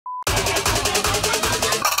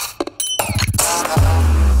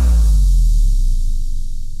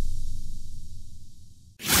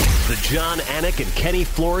John Anik and Kenny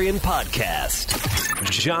Florian podcast.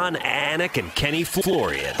 John Anik and Kenny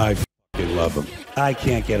Florian. I f***ing love them. I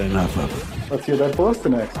can't get enough of them. Let's hear that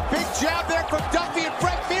Boston next. Big jab there from Duffy, and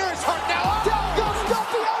Frank Mir is hurt now. Down goes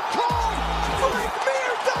Duffy, out cold. Frank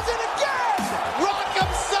Mir does it again.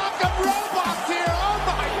 Rock'em sock'em robots here. Oh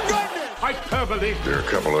my goodness. Hyperbole. There are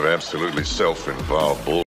a couple of absolutely self-involved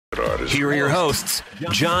bull artists. Here are your hosts,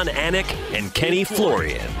 John Anik and Kenny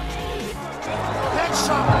Florian.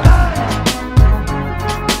 Headshot.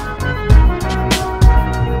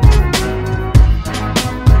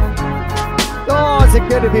 Oh, is it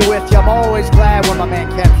good to be with you? I'm always glad when my man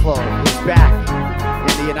Ken Flo is back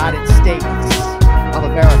in the United States of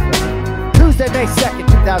America. Tuesday, May 2nd,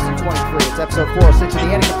 2023. It's episode 406 of the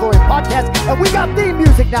Anik Florian podcast. And we got theme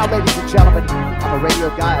music now, ladies and gentlemen. I'm a radio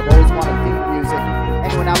guy. I've always wanted theme music.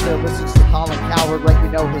 Anyone out there listens to Colin Cowherd, let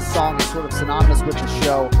you know his song is sort of synonymous with the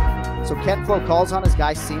show. So Ken Flo calls on his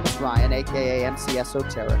guy, Seamus Ryan, a.k.a. MC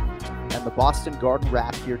Esoteric. And the Boston Garden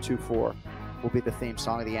Rap heretofore will be the theme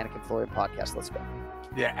song of the Anik Florian podcast. Let's go.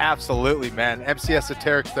 Yeah, absolutely, man. MC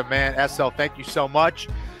Esoteric's the man. SL, thank you so much.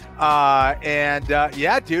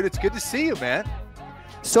 Yeah, dude, it's good to see you, man.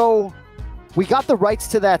 So we got the rights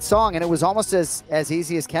to that song, and it was almost as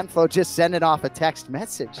easy as Ken Flo just sending off a text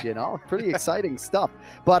message, you know? Pretty exciting stuff.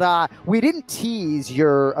 But we didn't tease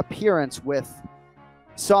your appearance with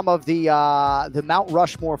some of the Mount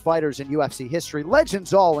Rushmore fighters in UFC history.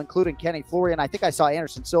 Legends all, including Kenny Florian. I think I saw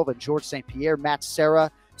Anderson Silva, George St. Pierre, Matt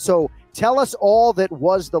Serra. So tell us all that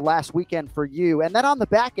was the last weekend for you. And then on the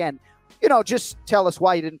back end, you know, just tell us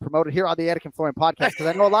why you didn't promote it here on the Anik Florian podcast, because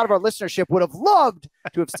I know a lot of our listenership would have loved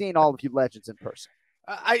to have seen all of you legends in person.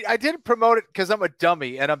 I didn't promote it because I'm a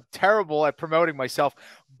dummy and I'm terrible at promoting myself.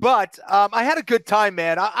 But I had a good time,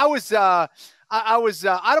 man. I was out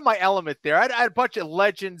of my element there. I had a bunch of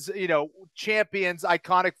legends, you know, champions,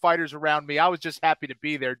 iconic fighters around me. I was just happy to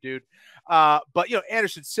be there, dude. But, you know,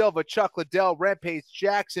 Anderson Silva, Chuck Liddell, Rampage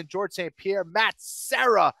Jackson, George St. Pierre, Matt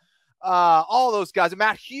Serra, all those guys,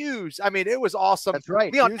 Matt Hughes. I mean, it was awesome. That's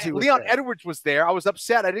right. Leon Edwards was there. I was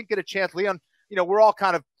upset. I didn't get a chance. Leon, you know, we're all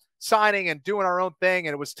kind of signing and doing our own thing,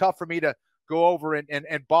 and it was tough for me to go over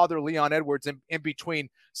and bother Leon Edwards in between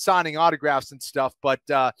signing autographs and stuff. But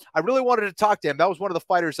I really wanted to talk to him. That was one of the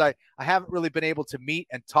fighters I haven't really been able to meet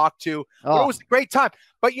and talk to. But it was a great time.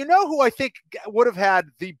 But you know who I think would have had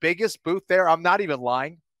the biggest booth there? I'm not even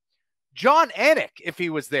lying. John Anik, if he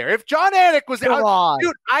was there. If John Anik was there,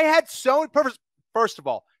 dude, I had so perfect. First of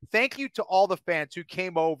all, thank you to all the fans who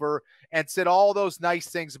came over and said all those nice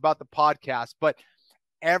things about the podcast. But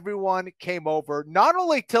everyone came over not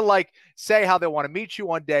only to like say how they want to meet you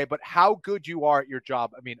one day, but how good you are at your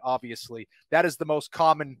job. I mean, obviously, that is the most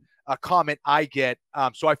common comment I get.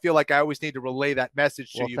 So I feel like I always need to relay that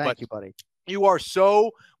message to you. Thank you, buddy. You are so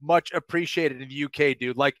much appreciated in the UK,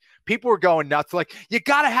 dude. Like, people were going nuts. Like, you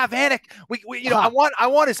got to have Anik. We you know, I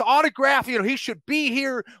want his autograph. You know, he should be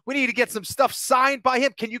here. We need to get some stuff signed by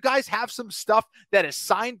him. Can you guys have some stuff that is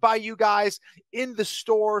signed by you guys in the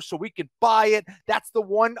store so we can buy it? That's the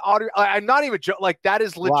one autograph. I'm not even joking. Like, that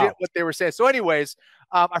is legit what they were saying. So anyways,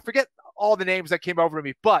 I forget all the names that came over to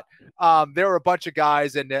me, but there were a bunch of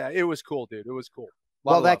guys, and it was cool, dude. It was cool.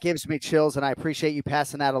 Well, that gives me chills, and I appreciate you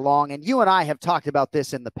passing that along. And you and I have talked about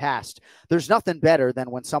this in the past. There's nothing better than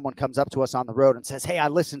when someone comes up to us on the road and says, hey, I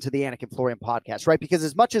listened to the Anik Florian podcast, right? Because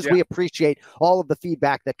as much as we appreciate all of the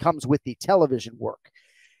feedback that comes with the television work,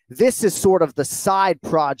 this is sort of the side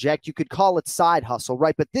project. You could call it side hustle,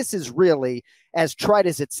 right? But this is really, as trite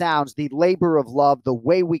as it sounds, the labor of love, the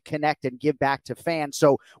way we connect and give back to fans.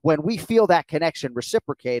 So when we feel that connection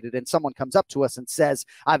reciprocated and someone comes up to us and says,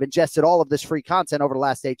 I've ingested all of this free content over the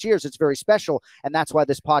last 8 years, it's very special. And that's why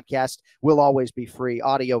this podcast will always be free,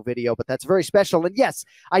 audio, video, but that's very special. And yes,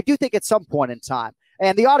 I do think at some point in time,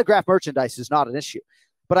 and the autograph merchandise is not an issue,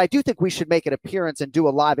 but I do think we should make an appearance and do a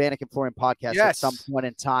live Anik Florian podcast at some point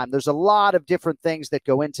in time. There's a lot of different things that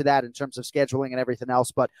go into that in terms of scheduling and everything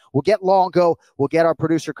else, but we'll get Longo, we'll get our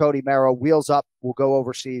producer Cody Merrow, wheels up, we'll go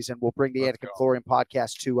overseas, and we'll bring the Anik Florian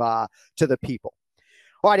podcast to the people.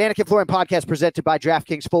 All right, Anik Florian podcast presented by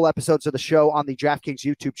DraftKings. Full episodes of the show on the DraftKings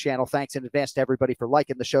YouTube channel. Thanks in advance to everybody for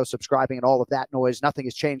liking the show, subscribing, and all of that noise. Nothing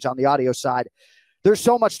has changed on the audio side. There's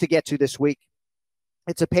so much to get to this week.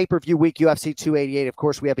 It's a pay-per-view week, UFC 288. Of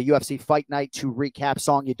course, we have a UFC fight night to recap.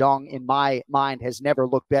 Song Yadong, in my mind, has never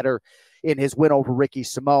looked better in his win over Ricky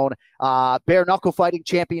Simone. Bare Knuckle Fighting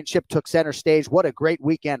Championship took center stage. What a great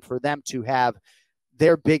weekend for them to have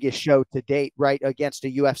their biggest show to date, right, against a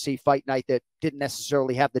UFC fight night that didn't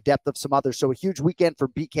necessarily have the depth of some others. So a huge weekend for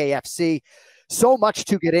BKFC. So much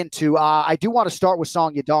to get into. I do want to start with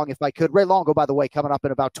Song Yadong, if I could. Ray Longo, by the way, coming up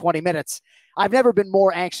in about 20 minutes. I've never been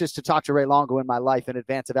more anxious to talk to Ray Longo in my life in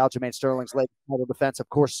advance of Aljamain Sterling's late title defense. Of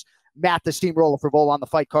course, Matt the Steamroller Fravolo on the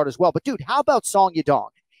fight card as well. But, dude, how about Song Yadong?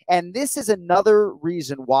 And this is another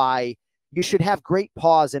reason why you should have great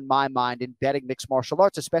pause in my mind in betting mixed martial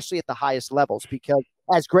arts, especially at the highest levels, because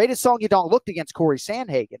as great as Song Yadong looked against Corey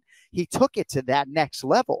Sandhagen, he took it to that next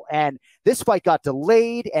level. And this fight got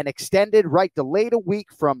delayed and extended, right? Delayed a week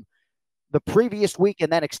from the previous week and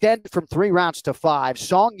then extended from 3 rounds to 5.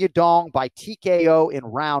 Song Yadong by TKO in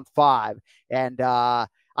round 5. And I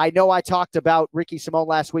know I talked about Ricky Simón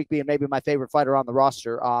last week being maybe my favorite fighter on the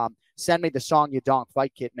roster. Send me the Song Yadong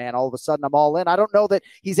fight kit, man. All of a sudden, I'm all in. I don't know that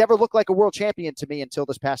he's ever looked like a world champion to me until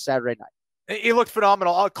this past Saturday night. He looked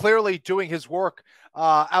phenomenal. Clearly doing his work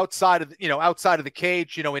outside of the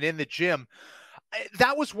cage, and in the gym.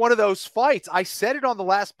 That was one of those fights. I said it on the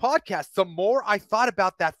last podcast. The more I thought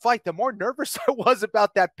about that fight, the more nervous I was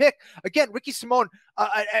about that pick. Again, Ricky Simón,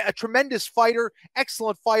 a tremendous fighter,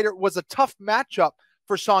 excellent fighter, was a tough matchup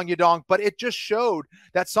for Song Yadong, but it just showed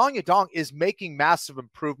that Song Yadong is making massive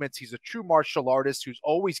improvements. He's a true martial artist who's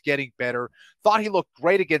always getting better. Thought he looked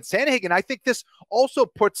great against Sandhagen. I think this also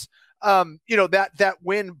puts that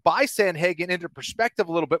win by Sandhagen into perspective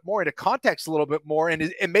a little bit more, into context a little bit more, and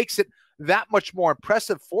it makes it that much more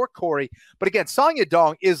impressive for Corey. But again, Song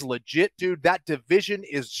Yadong is legit, dude. That division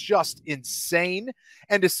is just insane.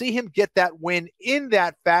 And to see him get that win in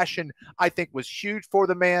that fashion, I think was huge for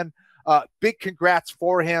the man. Big congrats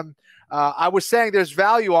for him. I was saying there's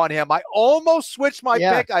value on him. I almost switched my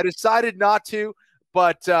pick. I decided not to,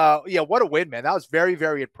 but what a win, man. That was very,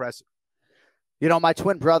 very impressive. My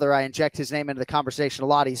twin brother, I inject his name into the conversation a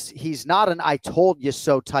lot. He's not an I told you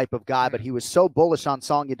so type of guy, but he was so bullish on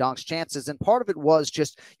Song Yadong's chances. And part of it was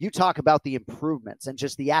just, you talk about the improvements and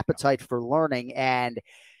just the appetite for learning. And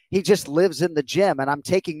he just lives in the gym, and I'm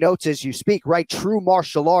taking notes as you speak, right? True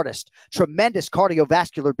martial artist, tremendous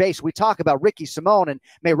cardiovascular base. We talk about Ricky Simón and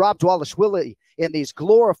Merab Dvalishvili in these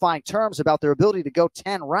glorifying terms about their ability to go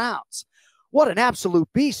 10 rounds. What an absolute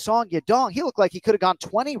beast, Song Yadong. He looked like he could have gone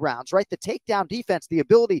 20 rounds, right? The takedown defense, the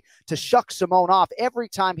ability to shuck Simón off every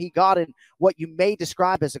time he got in what you may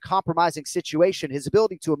describe as a compromising situation, his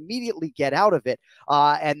ability to immediately get out of it,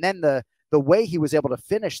 and then the way he was able to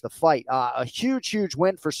finish the fight. A huge, huge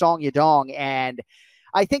win for Song Yadong. And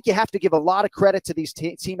I think you have to give a lot of credit to these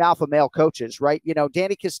Team Alpha male coaches, right?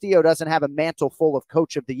 Danny Castillo doesn't have a mantle full of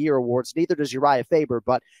Coach of the Year awards. Neither does Uriah Faber.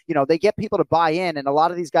 But, they get people to buy in, and a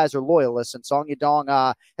lot of these guys are loyalists. And Song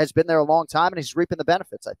Yadong has been there a long time, and he's reaping the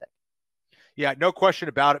benefits, I think. Yeah, no question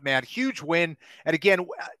about it, man. Huge win. And again,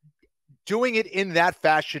 doing it in that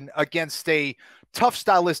fashion against a tough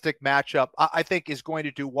stylistic matchup, I think is going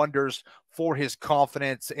to do wonders for his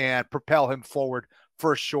confidence and propel him forward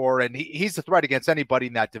for sure. And he's a threat against anybody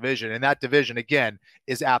in that division. And that division, again,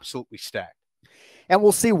 is absolutely stacked. And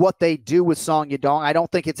we'll see what they do with Song Yadong. I don't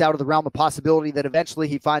think it's out of the realm of possibility that eventually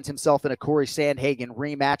he finds himself in a Corey Sandhagen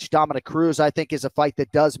rematch. Dominic Cruz, I think, is a fight that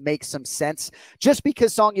does make some sense just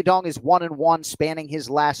because Song Yadong is 1-1 spanning his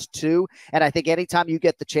last 2. And I think anytime you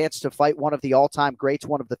get the chance to fight one of the all-time greats,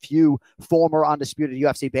 one of the few former undisputed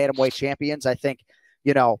UFC bantamweight champions, I think,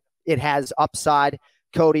 it has upside.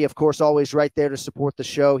 Cody, of course, always right there to support the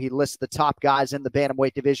show. He lists the top guys in the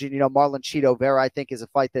bantamweight division. Marlon Chito Vera, I think, is a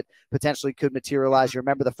fight that potentially could materialize. You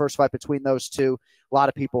remember the first fight between those two. A lot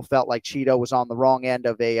of people felt like Chito was on the wrong end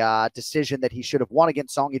of a decision that he should have won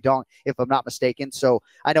against Song Yadong, if I'm not mistaken. So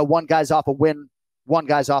I know one guy's off a win, one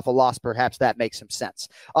guy's off a loss. Perhaps that makes some sense.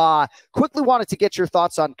 Quickly wanted to get your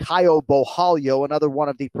thoughts on Caio Borralho, another one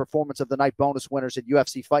of the Performance of the Night bonus winners at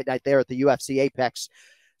UFC Fight Night there at the UFC Apex.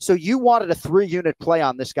 So you wanted a 3-unit play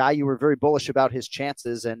on this guy. You were very bullish about his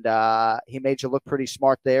chances, and he made you look pretty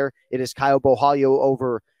smart there. It is Caio Borralho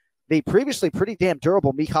over the previously pretty damn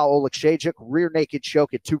durable Michal Oleksiejczuk, rear naked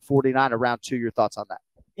choke at 249 around 2. Your thoughts on that?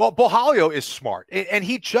 Well, Borralho is smart, and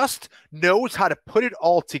he just knows how to put it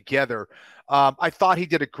all together. I thought he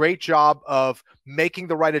did a great job of making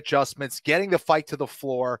the right adjustments, getting the fight to the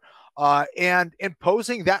floor, and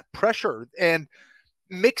imposing that pressure and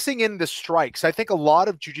mixing in the strikes. I think a lot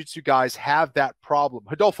of jiu-jitsu guys have that problem.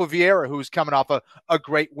 Rodolfo Vieira, who's coming off a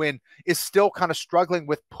great win, is still kind of struggling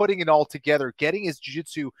with putting it all together, getting his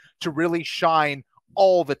jiu-jitsu to really shine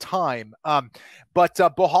all the time. But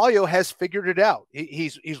Borralho has figured it out.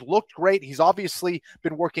 He's looked great. He's obviously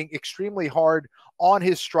been working extremely hard on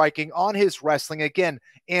his striking, on his wrestling, again,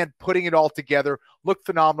 and putting it all together. Looked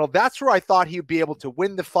phenomenal. That's where I thought he'd be able to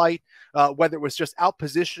win the fight, whether it was just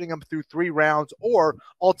out-positioning him through 3 rounds or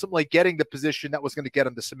ultimately getting the position that was going to get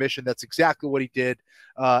him the submission. That's exactly what he did.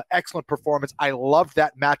 Excellent performance. I loved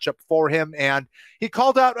that matchup for him, and he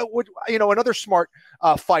called out, another smart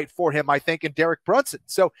fight for him, I think, in Derek Brunson.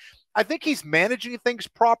 So I think he's managing things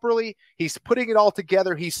properly. He's putting it all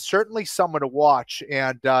together. He's certainly someone to watch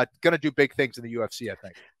and going to do big things in the UFC, I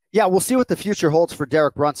think. Yeah, we'll see what the future holds for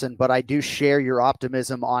Derek Brunson, but I do share your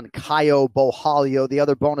optimism on Caio Borralho. The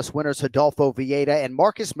other bonus winners, Rodolfo Vieira and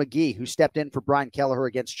Marcus McGee, who stepped in for Brian Kelleher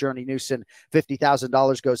against Journey Newson.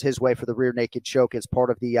 $50,000 goes his way for the rear naked choke as part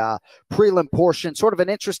of the prelim portion. Sort of an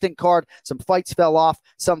interesting card. Some fights fell off,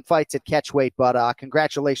 some fights at catchweight, but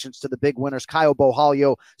congratulations to the big winners, Caio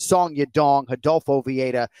Borralho, Song Yadong, Rodolfo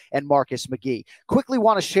Vieira, and Marcus McGee. Quickly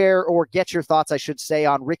want to share or get your thoughts, I should say,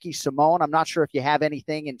 on Ricky Simon. I'm not sure if you have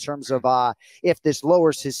anything in terms of if this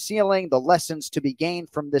lowers his ceiling, the lessons to be gained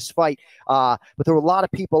from this fight. But there were a lot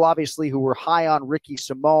of people, obviously, who were high on Ricky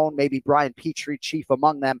Simon, maybe Brian Petrie, chief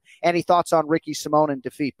among them. Any thoughts on Ricky Simon and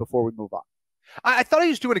defeat before we move on? I thought he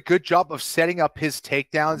was doing a good job of setting up his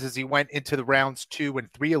takedowns as he went into the rounds 2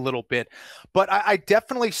 and 3 a little bit. But I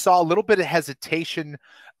definitely saw a little bit of hesitation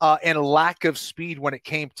and a lack of speed when it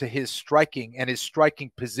came to his striking and his striking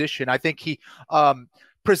position. I think he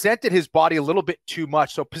presented his body a little bit too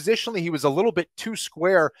much. So positionally, he was a little bit too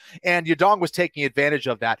square, and Yadong was taking advantage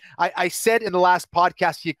of that. I said in the last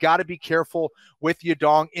podcast, you got to be careful with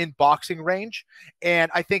Yadong in boxing range,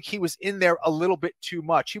 and I think he was in there a little bit too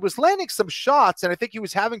much. He was landing some shots, and I think he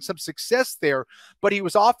was having some success there, but he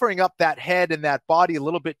was offering up that head and that body a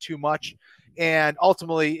little bit too much. And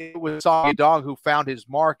ultimately, it was Song Yadong who found his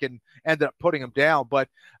mark and ended up putting him down. But,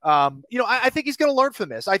 I think he's going to learn from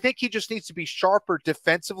this. I think he just needs to be sharper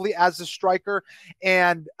defensively as a striker.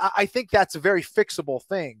 And I think that's a very fixable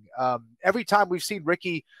thing. Every time we've seen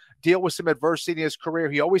Ricky deal with some adversity in his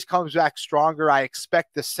career, he always comes back stronger. I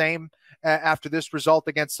expect the same after this result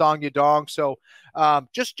against Song Yadong. So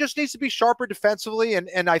just needs to be sharper defensively.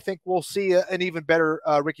 And I think we'll see an even better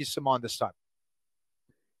Ricky Simon this time.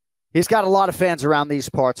 He's got a lot of fans around these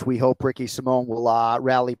parts. We hope Ricky Simon will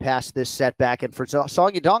rally past this setback. And for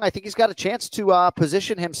Song Yadong, I think he's got a chance to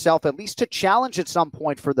position himself at least to challenge at some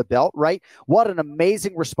point for the belt, right? What an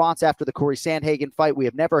amazing response after the Corey Sandhagen fight. We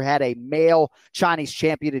have never had a male Chinese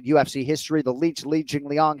champion in UFC history. The Li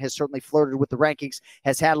Jingliang has certainly flirted with the rankings,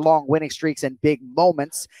 has had long winning streaks and big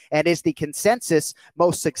moments, and is the consensus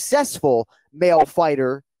most successful male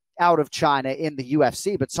fighter out of China in the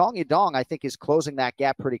UFC. But Song Yadong, I think, is closing that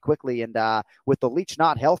gap pretty quickly. And with the Leech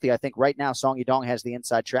not healthy, I think right now Song Yadong has the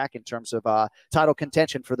inside track in terms of title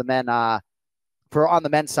contention for the men, on the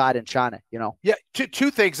men's side in China, Yeah,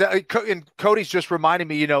 two things. And Cody's just reminding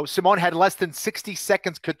me, Simone had less than 60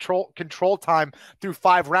 seconds control time through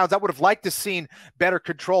 5 rounds. I would have liked to seen better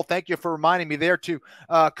control. Thank you for reminding me there too,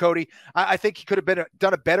 Cody. I think he could have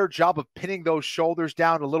done a better job of pinning those shoulders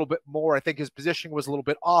down a little bit more. I think his positioning was a little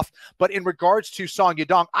bit off. But in regards to Song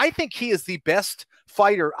Yadong, I think he is the best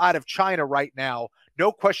fighter out of China right now.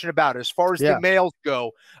 No question about it. As far as the males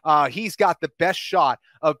go, he's got the best shot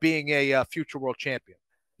of being a future world champion.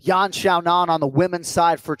 Yan Xiaonan on the women's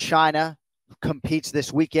side for China competes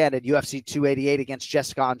this weekend at UFC 288 against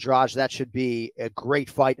Jessica Andrade. That should be a great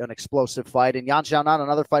fight, an explosive fight. And Yan Xiaonan,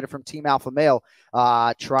 another fighter from Team Alpha Male,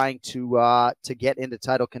 trying to get into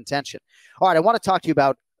title contention. All right, I want to talk to you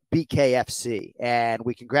about BKFC, and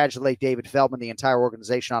we congratulate David Feldman, the entire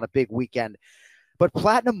organization, on a big weekend. But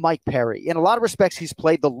Platinum Mike Perry, in a lot of respects, he's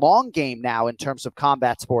played the long game now in terms of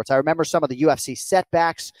combat sports. I remember some of the UFC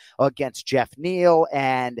setbacks against Jeff Neal,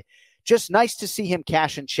 and just nice to see him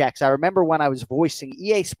cashing checks. I remember when I was voicing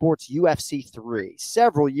EA Sports UFC 3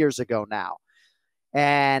 several years ago now,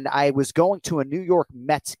 and I was going to a New York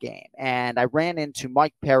Mets game, and I ran into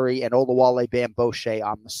Mike Perry and Olawale Bamboshe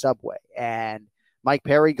on the subway. And Mike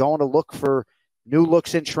Perry going to look for new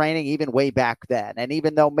looks in training even way back then. And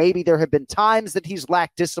even though maybe there have been times that he's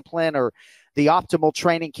lacked discipline or the optimal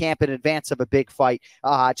training camp in advance of a big fight,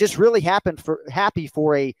 just really happy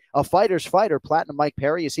for a fighter's fighter, Platinum Mike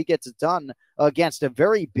Perry, as he gets it done against a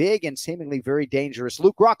very big and seemingly very dangerous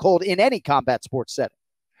Luke Rockhold in any combat sports setting.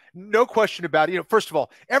 No question about it. First of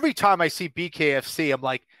all, every time I see BKFC, I'm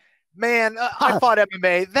like, man, I fought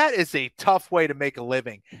MMA. That is a tough way to make a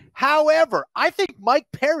living. However, I think Mike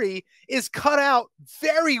Perry is cut out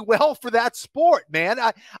very well for that sport, man.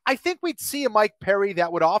 I think we'd see a Mike Perry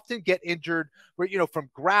that would often get injured, from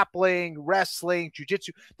grappling, wrestling,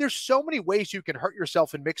 jiu-jitsu. There's so many ways you can hurt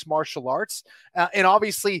yourself in mixed martial arts. And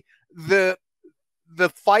obviously the the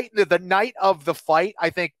fight, the night of the fight, I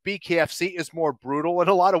think BKFC is more brutal in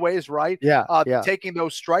a lot of ways, right? Yeah. Taking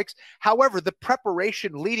those strikes. However, the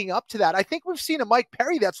preparation leading up to that, I think we've seen a Mike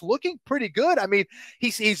Perry that's looking pretty good. I mean,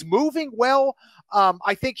 he's moving well.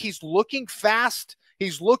 I think he's looking fast.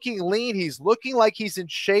 He's looking lean. He's looking like he's in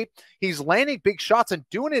shape. He's landing big shots and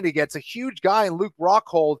doing it against a huge guy in Luke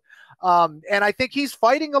Rockhold. And I think he's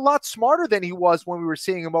fighting a lot smarter than he was when we were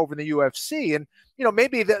seeing him over in the UFC. And, you know,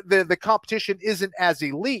 maybe the competition isn't as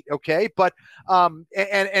elite, okay? But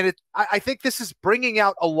I think this is bringing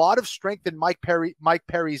out a lot of strength in Mike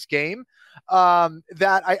Perry's game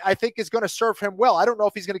that I think is going to serve him well. I don't know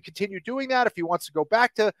if he's going to continue doing that, if he wants to go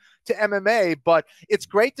back to MMA, but it's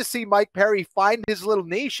great to see Mike Perry find his little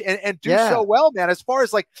niche and do so well, man. As far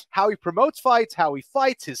as like how he promotes fights, how he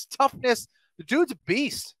fights, his toughness, the dude's a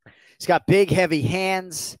beast. He's got big, heavy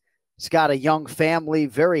hands. He's got a young family.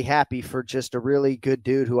 Very happy for just a really good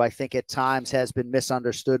dude who I think at times has been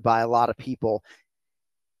misunderstood by a lot of people.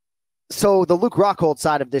 So the Luke Rockhold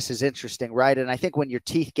side of this is interesting, right? And I think when your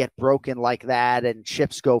teeth get broken like that and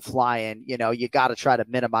chips go flying, you know, you got to try to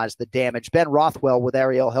minimize the damage. Ben Rothwell with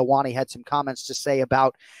Ariel Helwani had some comments to say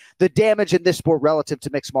about the damage in this sport relative to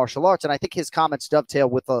mixed martial arts. And I think his comments dovetail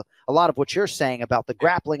with a lot of what you're saying about the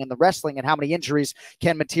grappling and the wrestling and how many injuries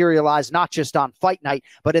can materialize, not just on fight night,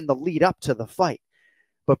 but in the lead up to the fight.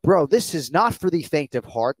 But, bro, this is not for the faint of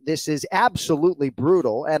heart. This is absolutely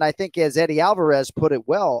brutal. And I think, as Eddie Alvarez put it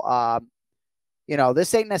well, you know,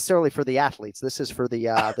 this ain't necessarily for the athletes. This is for the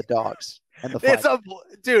dogs and the fight.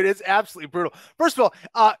 Dude, it's absolutely brutal. First of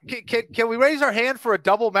all, can we raise our hand for a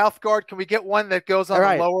double mouth guard? Can we get one that goes on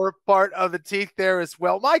the lower part of the teeth there as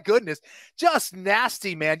well? My goodness, just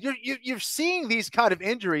nasty, man. You're seeing these kind of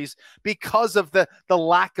injuries because of the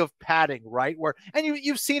lack of padding, right? And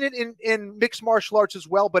you've seen it in mixed martial arts as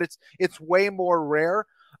well, but it's way more rare.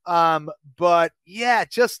 But yeah,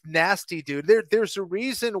 just nasty, dude. There's a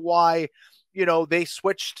reason why, you know, they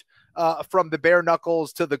switched from the bare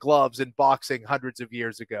knuckles to the gloves in boxing hundreds of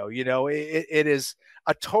years ago. You know, it is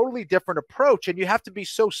a totally different approach, and you have to be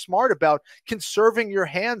so smart about conserving your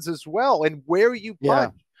hands as well and where you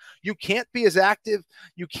punch. You can't be as active.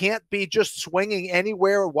 You can't be just swinging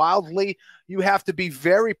anywhere wildly. You have to be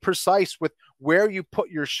very precise with where you put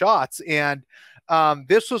your shots. And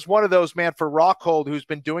this was one of those, man, for Rockhold, who's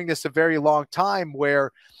been doing this a very long time,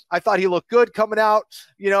 where I thought he looked good coming out.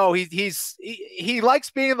 You know, he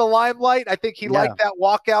likes being in the limelight. I think he liked that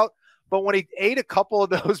walkout. But when he ate a couple of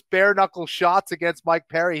those bare knuckle shots against Mike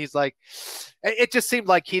Perry, he's like, it just seemed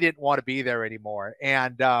like he didn't want to be there anymore.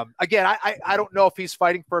 And again, I don't know if he's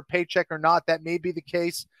fighting for a paycheck or not. That may be the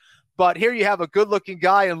case. But here you have a good-looking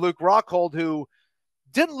guy in Luke Rockhold who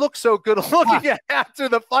didn't look so good looking after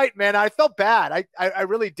the fight, man. I felt bad. I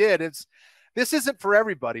really did. This isn't for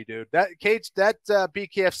everybody, dude. That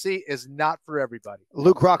BKFC is not for everybody.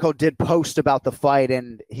 Luke Rockhold did post about the fight,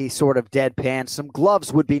 and he sort of deadpanned. Some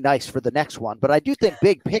gloves would be nice for the next one. But I do think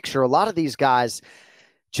big picture, a lot of these guys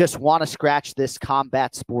just want to scratch this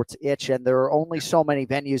combat sports itch, and there are only so many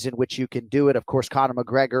venues in which you can do it. Of course, Conor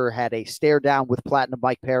McGregor had a stare down with Platinum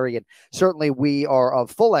Mike Perry, and certainly we are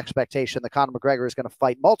of full expectation that Conor McGregor is going to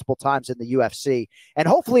fight multiple times in the UFC, and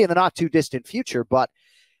hopefully in the not too distant future. But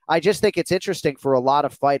I just think it's interesting for a lot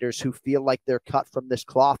of fighters who feel like they're cut from this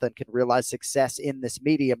cloth and can realize success in this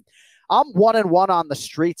medium. I'm 1-1 on the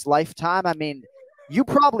streets lifetime. I mean, you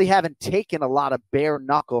probably haven't taken a lot of bare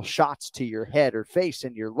knuckle shots to your head or face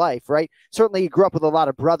in your life, right? Certainly you grew up with a lot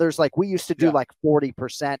of brothers. Like we used to do like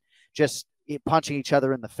 40% just punching each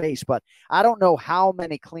other in the face. But I don't know how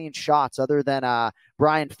many clean shots other than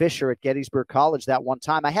Brian Fisher at Gettysburg College that one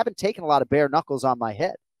time. I haven't taken a lot of bare knuckles on my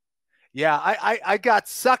head. Yeah, I got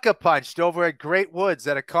sucker punched over at Great Woods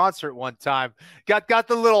at a concert one time. Got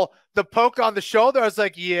the poke on the shoulder. I was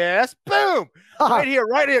like, yes, boom, right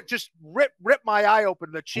here, just rip my eye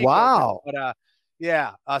open, the cheek. Wow. Open.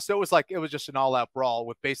 But so it was just an all out brawl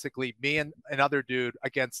with basically me and another dude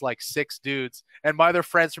against like 6 dudes, and my other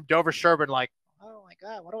friends from Dover Sherburne like, oh my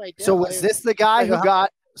god, what do I do? So was this the guy who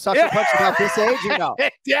got sucker punch about this age, you know?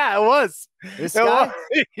 Yeah, it was. This guy?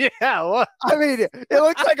 Yeah, it was. I mean, it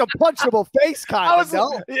looks like a punchable face kind of.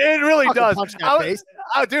 No? It really does. Punch that face.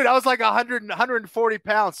 Dude, I was like 140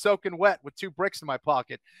 pounds soaking wet with 2 bricks in my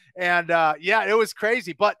pocket. And it was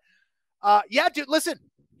crazy. But dude, listen,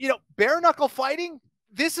 you know, bare knuckle fighting,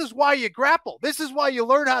 this is why you grapple. This is why you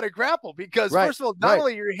learn how to grapple, because first of all, not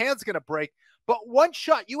only are your hands going to break, but one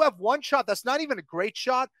shot, you have one shot that's not even a great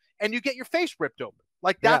shot, and you get your face ripped open.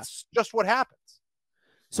 Like, that's just what happens.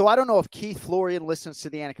 So I don't know if Keith Florian listens to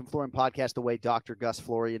the Anik Florian podcast the way Dr. Gus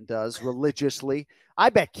Florian does religiously. I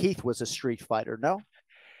bet Keith was a street fighter, no?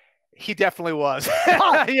 He definitely was.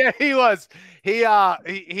 Yeah, he was.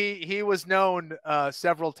 He was known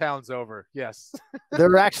several towns over. Yes. There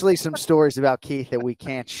are actually some stories about Keith that we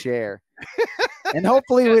can't share. And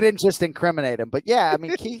hopefully we didn't just incriminate him. But yeah, I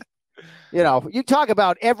mean, Keith, you know, you talk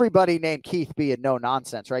about everybody named Keith being no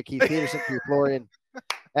nonsense, right? Keith Peterson, Keith Florian.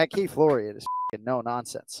 Keith Florian is no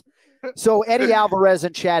nonsense. So Eddie Alvarez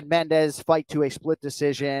and Chad Mendes fight to a split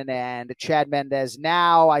decision. And Chad Mendes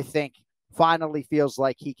now, I think, finally feels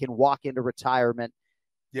like he can walk into retirement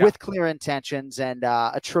with clear intentions and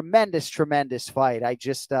a tremendous, tremendous fight. I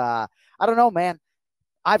don't know, man.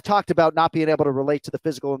 I've talked about not being able to relate to the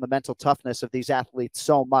physical and the mental toughness of these athletes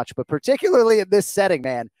so much, but particularly in this setting,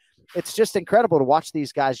 man, it's just incredible to watch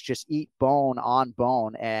these guys just eat bone on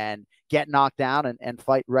bone and get knocked down and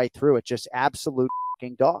fight right through it. Just absolute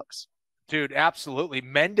fucking dogs. Dude, absolutely.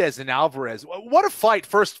 Mendes and Alvarez. What a fight,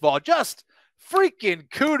 first of all. Just freaking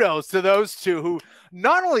kudos to those two who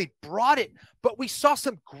not only brought it, but we saw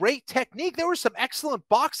some great technique. There was some excellent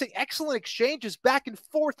boxing, excellent exchanges back and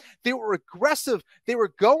forth. They were aggressive. They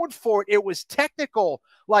were going for it. It was technical.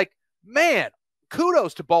 Like, man,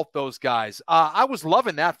 kudos to both those guys. I was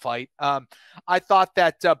loving that fight. I thought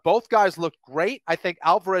that both guys looked great. I think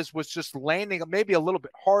Alvarez was just landing maybe a little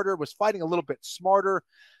bit harder, was fighting a little bit smarter.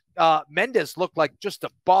 Mendes looked like just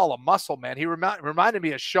a ball of muscle, man. He reminded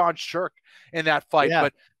me of Sean Shirk in that fight. Yeah.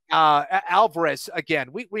 But Alvarez, again,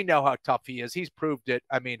 we know how tough he is. He's proved it,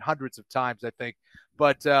 I mean, hundreds of times, I think.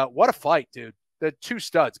 But what a fight, dude. The two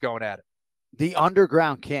studs going at it. The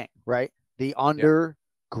underground king, right? The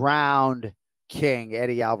underground king,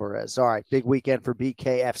 Eddie Alvarez. All right, big weekend for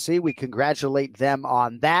BKFC. We congratulate them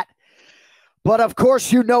on that. But, of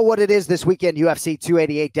course, you know what it is this weekend. UFC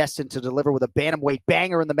 288 destined to deliver with a bantamweight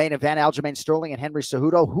banger in the main event. Aljamain Sterling and Henry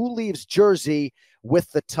Cejudo. Who leaves Jersey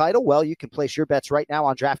with the title? Well, you can place your bets right now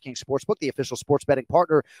on DraftKings Sportsbook, the official sports betting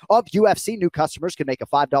partner of UFC. New customers can make a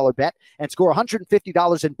 $5 bet and score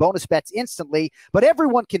 $150 in bonus bets instantly. But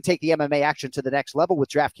everyone can take the MMA action to the next level with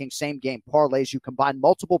DraftKings same-game parlays. You combine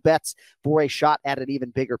multiple bets for a shot at an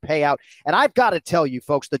even bigger payout. And I've got to tell you,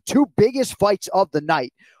 folks, the two biggest fights of the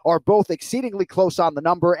night are both exceedingly close on the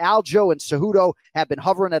number. Aljo and Cejudo have been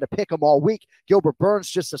hovering at a pick 'em all week. Gilbert Burns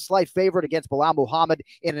just a slight favorite against Bilal Muhammad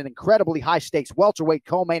in an incredibly high-stakes welterweight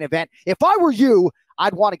co-main event. If I were you,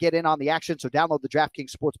 I'd want to get in on the action, so download the DraftKings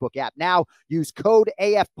Sportsbook app now. Use code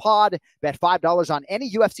AFPOD. Bet $5 on any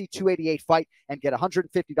UFC 288 fight and get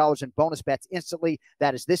 $150 in bonus bets instantly.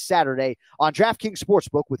 That is this Saturday on DraftKings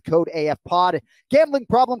Sportsbook with code AFPOD. Gambling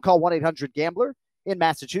problem? Call 1-800-GAMBLER in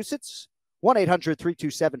Massachusetts.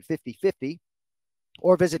 1-800-327-5050,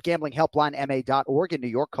 or visit gamblinghelplinema.org. In New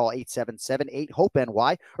York, call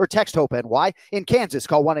 877-8-HOPE-NY, or text HOPE-NY. In Kansas,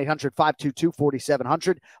 call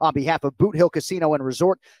 1-800-522-4700. On behalf of Boot Hill Casino and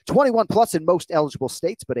Resort, 21 plus in most eligible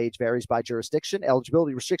states, but age varies by jurisdiction.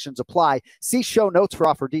 Eligibility restrictions apply. See show notes for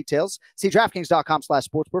offer details. See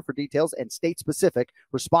DraftKings.com/sportsbook for details and state-specific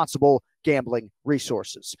responsible gambling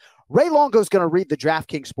resources. Ray Longo is going to read the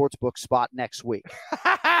DraftKings Sportsbook spot next week.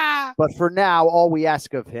 But for now, all we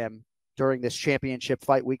ask of him during this championship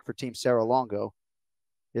fight week for Team Sarah Longo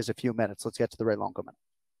is a few minutes. Let's get to the Ray Longo Minute.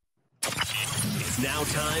 It's now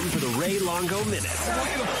time for the Ray Longo Minute. I want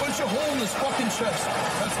you to punch a hole in his fucking chest.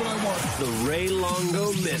 That's what I want. The Ray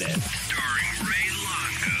Longo Minute. Starring Ray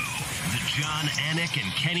Longo. The John Anik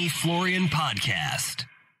and Kenny Florian podcast.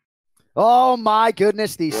 Oh, my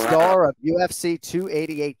goodness. The star of UFC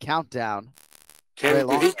 288 Countdown. Did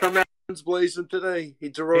he come out blazing today? He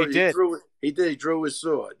drew his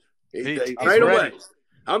sword. Right away.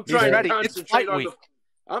 I'm trying to concentrate on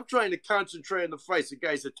the fights. The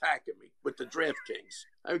guy's attacking me with the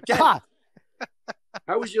DraftKings.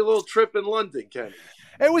 How was your little trip in London, Kenny?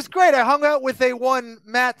 It was great. I hung out with one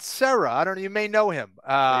Matt Serra. I don't know. You may know him.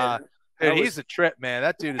 He's a trip, man.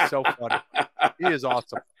 That dude is so funny. He is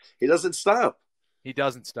awesome. He doesn't stop. He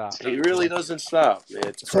doesn't stop. He really doesn't stop.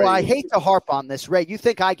 Man, so I hate to harp on this, Ray. You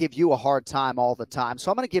think I give you a hard time all the time,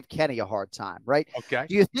 so I'm going to give Kenny a hard time, right? Okay.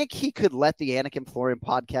 Do you think he could let the Anik Florian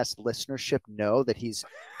podcast listenership know that he's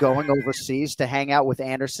going overseas to hang out with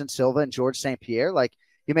Anderson Silva and George St. Pierre? Like,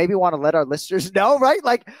 you maybe want to let our listeners know, right?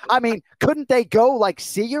 Like, I mean, couldn't they go, like,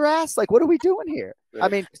 see your ass? Like, what are we doing here? I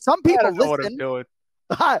mean, some people listen. What I'm doing.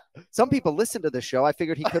 Some people listen to the show. I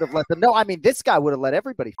figured he could have let them know. I mean, this guy would have let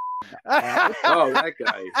everybody know. Oh, that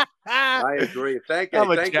guy. I agree. Thank God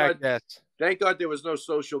there was no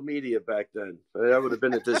social media back then. That would have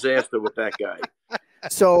been a disaster with that guy.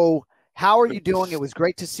 So how are you doing? It was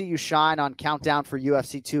great to see you shine on Countdown for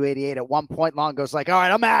UFC 288. At one point, Longo's like, all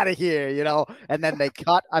right, I'm out of here, and then they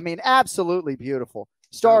cut. I mean, absolutely beautiful.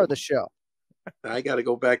 Star of the show. I got to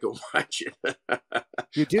go back and watch it.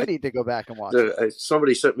 You do need to go back and watch it.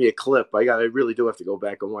 Somebody sent me a clip. I really do have to go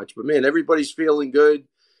back and watch. But, man, everybody's feeling good.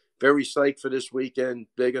 Very psyched for this weekend.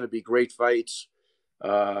 They're going to be great fights.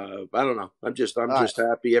 I don't know. I'm just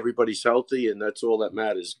happy everybody's healthy, and that's all that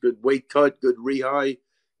matters. Good weight cut, good rehi.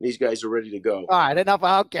 These guys are ready to go. All right, enough.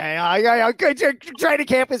 Okay. Good training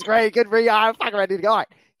camp is great. Good rehi. I'm fucking ready to go. All right.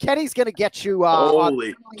 Kenny's going to get you.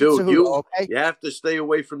 Holy, dude, you have to stay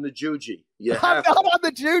away from the juji. I'm not on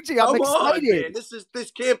the juji. I'm excited. Man.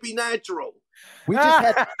 This can't be natural. We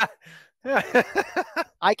just had.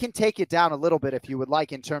 I can take it down a little bit if you would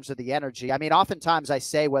like in terms of the energy. I mean, oftentimes I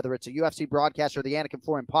say whether it's a UFC broadcast or the Anik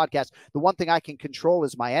Florian podcast, the one thing I can control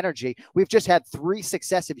is my energy. We've just had 3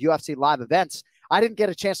 successive UFC live events. I didn't get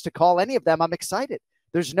a chance to call any of them. I'm excited.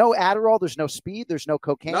 There's no Adderall. There's no speed. There's no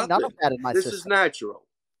cocaine. Nothing. None of that in my system. This is natural.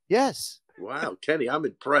 Yes. Wow, Kenny, I'm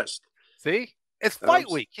impressed. See? It's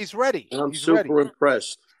fight week. He's ready. He's super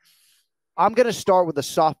impressed. I'm going to start with a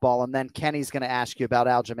softball, and then Kenny's going to ask you about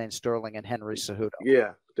Aljamain Sterling and Henry Cejudo.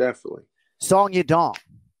 Yeah, definitely. Song Yadong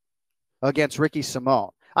against Ricky Simon.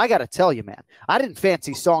 I got to tell you, man, I didn't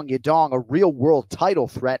fancy Song Yadong a real-world title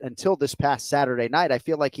threat until this past Saturday night. I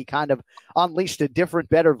feel like he kind of unleashed a different,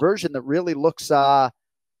 better version that really looks like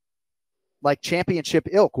championship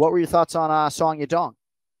ilk. What were your thoughts on Song Yadong?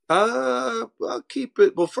 I'll keep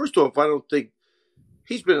it. Well, first off, I don't think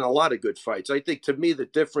he's been in a lot of good fights. I think to me the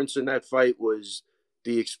difference in that fight was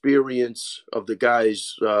the experience of the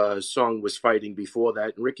guys Song was fighting before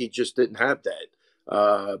that, and Ricky just didn't have that.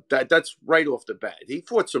 That's right off the bat. He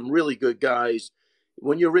fought some really good guys.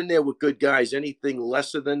 When you're in there with good guys, anything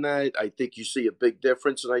lesser than that, I think you see a big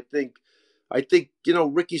difference. And I think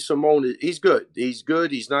Ricky Simon, he's good. He's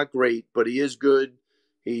good. He's not great, but he is good.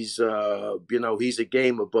 He's, he's a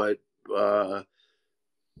gamer, but,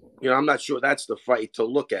 I'm not sure that's the fight to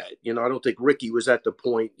look at. I don't think Ricky was at the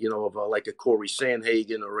point, of like a Corey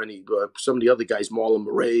Sandhagen or some of the other guys, Marlon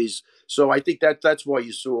Moraes. So I think that's why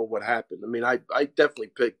you saw what happened. I mean, I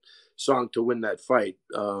definitely picked Song to win that fight.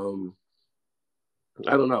 I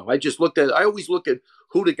don't know. I always look at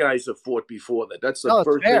who the guys have fought before that. That's the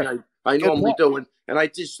first thing I normally do. And I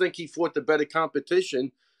just think he fought the better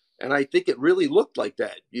competition. And I think it really looked like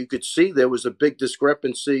that. You could see there was a big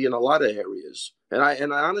discrepancy in a lot of areas. And I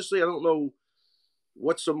honestly, I don't know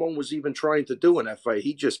what Simone was even trying to do in that fight.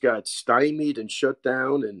 He just got stymied and shut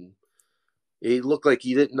down, and he looked like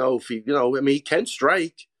he didn't know if he can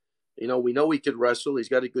strike. We know he could wrestle. He's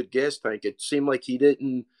got a good gas tank. It seemed like he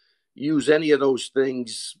didn't use any of those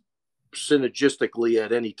things synergistically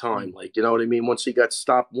at any time. Like, you know what I mean? Once he got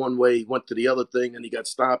stopped one way, he went to the other thing, and he got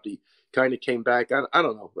stopped. He kind of came back. I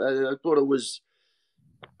don't know. I thought it was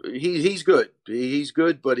he's good. He's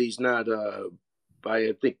good, but he's not.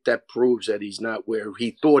 I think that proves that he's not where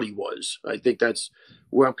he thought he was. I think that's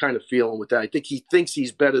where I'm kind of feeling with that. I think he thinks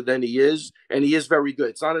he's better than he is, and he is very good.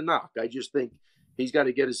 It's not a knock. I just think he's got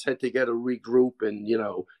to get his head together, regroup, and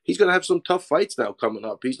he's going to have some tough fights now coming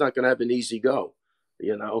up. He's not going to have an easy go.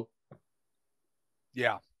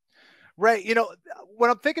 Yeah. Ray,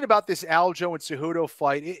 when I'm thinking about this Aljo and Cejudo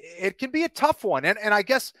fight, it can be a tough one. And I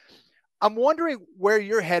guess I'm wondering where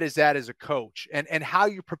your head is at as a coach and how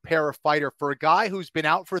you prepare a fighter for a guy who's been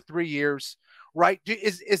out for 3 years, right?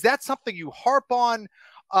 Is that something you harp on?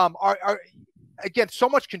 Again, so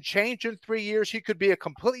much can change in 3 years. He could be a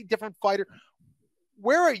completely different fighter.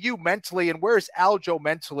 Where are you mentally, and where is Aljo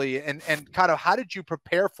mentally? And kind of how did you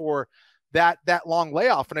prepare for that long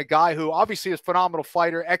layoff, and a guy who obviously is a phenomenal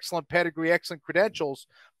fighter, excellent pedigree, excellent credentials,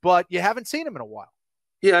 but you haven't seen him in a while?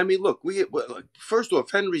 Yeah, I mean, look, first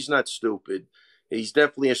off, Henry's not stupid. He's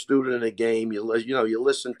definitely a student in the game. You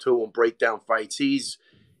listen to him break down fights.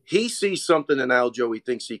 He sees something in Aljo he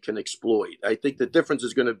thinks he can exploit. I think the difference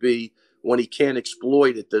is going to be when he can't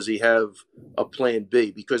exploit it, does he have a plan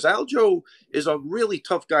B? Because Aljo is a really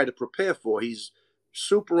tough guy to prepare for. He's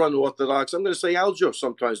super unorthodox. I'm going to say Aljo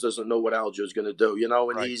sometimes doesn't know what Aljo is going to do,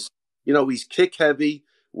 and right. He's kick heavy,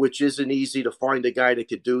 which isn't easy to find a guy that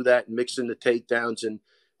could do that and mix in the takedowns. And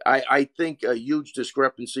I think a huge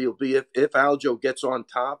discrepancy will be if Aljo gets on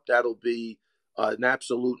top, that'll be an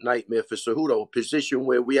absolute nightmare for Cejudo, a position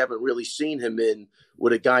where we haven't really seen him in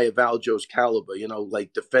with a guy of Aljo's caliber,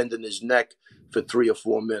 like defending his neck for 3 or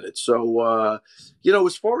 4 minutes. So,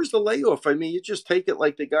 as far as the layoff, I mean, you just take it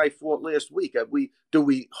like the guy fought last week. Do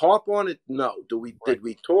we harp on it? No. Did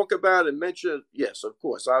we talk about it and mention it? Yes, of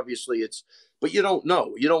course. Obviously, but you don't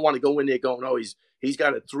know. You don't want to go in there going, oh, he's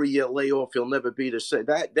got a 3-year layoff. He'll never be the same.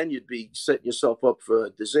 Then you'd be setting yourself up for a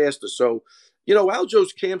disaster. So,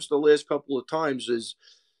 Aljo's camps the last couple of times is,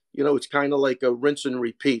 it's kind of like a rinse and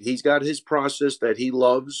repeat. He's got his process that he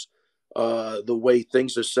loves. the way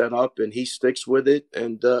things are set up, and he sticks with it.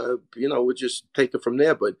 And, we'll just take it from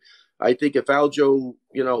there. But I think if Aljo,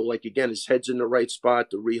 like, again, his head's in the right spot,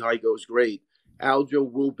 the rehi goes great,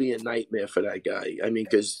 Aljo will be a nightmare for that guy. I mean,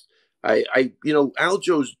 because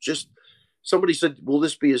Aljo's just – somebody said, will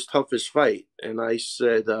this be his toughest fight? And I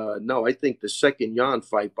said, no, I think the second Jan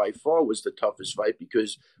fight by far was the toughest fight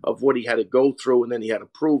because of what he had to go through, and then he had to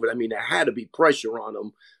prove it. I mean, there had to be pressure on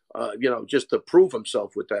him, just to prove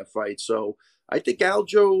himself with that fight. So I think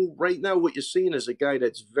Aljo right now, what you're seeing is a guy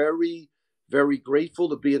that's very, very grateful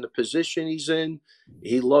to be in the position he's in.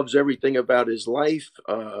 He loves everything about his life.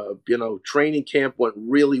 Training camp went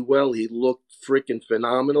really well. He looked freaking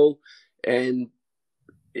phenomenal. And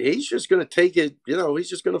he's just going to take it, he's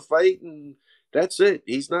just going to fight, and that's it.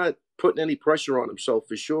 He's not putting any pressure on himself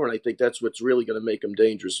for sure, and I think that's what's really going to make him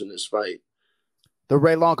dangerous in this fight. The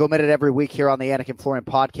Ray Longo Minute every week here on the Anik Florian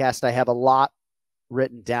podcast. I have a lot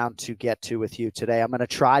written down to get to with you today. I'm going to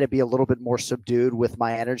try to be a little bit more subdued with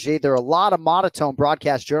my energy. There are a lot of monotone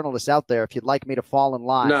broadcast journalists out there. If you'd like me to fall in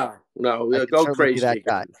line. No, go crazy. That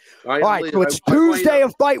guy. All right, so it's Tuesday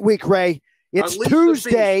of fight week, Ray. It's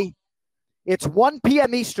Tuesday. It's 1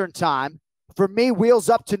 p.m. Eastern time. For me, wheels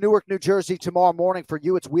up to Newark, New Jersey tomorrow morning. For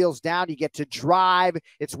you, it's wheels down. You get to drive.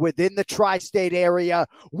 It's within the tri-state area.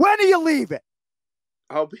 When are you leaving?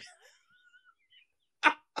 I'll be.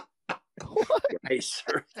 Nice.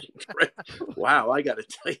 Wow, I got to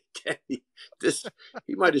tell you, Kenny,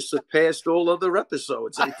 he might have surpassed all other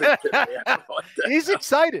episodes. I think he's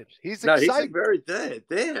excited. He's excited. Very dead.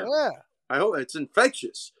 Damn. Yeah. I hope it's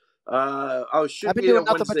infectious. I've been doing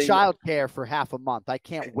nothing but childcare for half a month. I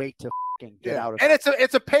can't wait to get out of it. And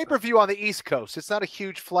it's a pay-per-view on the East Coast. It's not a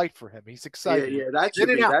huge flight for him. He's excited. Yeah, that should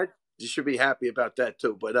be that. You should be happy about that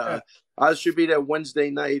too. But I should be there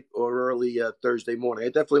Wednesday night or early Thursday morning. I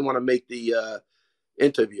definitely want to make the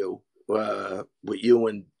interview with you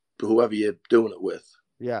and whoever you're doing it with.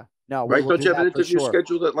 Yeah. No. Right? Don't you have an interview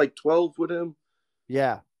scheduled at like 12 with him?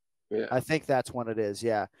 Yeah. Yeah. I think that's when it is.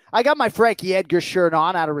 Yeah. I got my Frankie Edgar shirt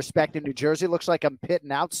on out of respect in New Jersey. Looks like I'm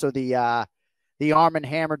pitting out. So the Arm &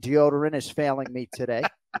 Hammer deodorant is failing me today.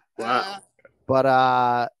 Wow.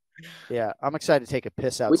 But yeah, I'm excited to take a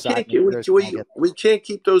piss outside. We can't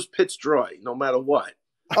keep those pits dry no matter what.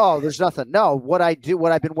 Oh, there's nothing. No, what I've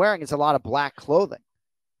been wearing is a lot of black clothing.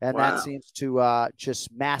 And that seems to just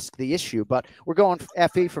mask the issue. But we're going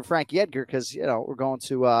FE for Frankie Edgar because, we're going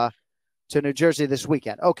to New Jersey this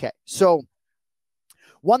weekend. Okay, so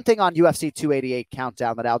one thing on UFC 288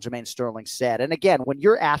 Countdown that Aljamain Sterling said, and again, when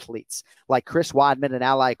your athletes like Chris Weidman and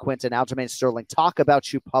Ally Quinton, Aljamain Sterling talk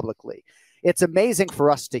about you publicly, it's amazing for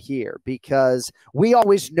us to hear because we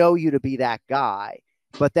always know you to be that guy.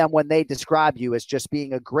 But then when they describe you as just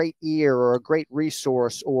being a great ear or a great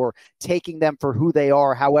resource or taking them for who they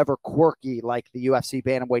are, however quirky, like the UFC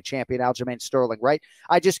bantamweight champion Aljamain Sterling, right?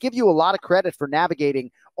 I just give you a lot of credit for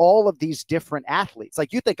navigating all of these different athletes.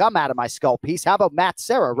 Like, you think I'm out of my skull piece. How about Matt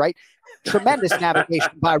Serra, right? Tremendous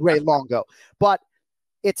navigation by Ray Longo. But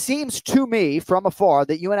it seems to me from afar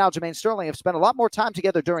that you and Aljamain Sterling have spent a lot more time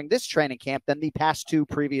together during this training camp than the past two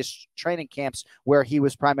previous training camps where he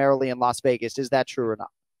was primarily in Las Vegas. Is that true or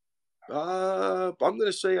not? I'm going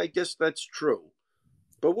to say I guess that's true.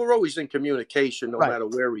 But we're always in communication no matter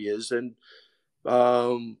where he is. And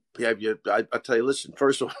I'll tell you, listen,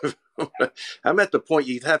 first of all, I'm at the point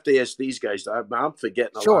you'd have to ask these guys. I'm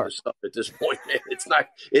forgetting a lot of stuff at this point.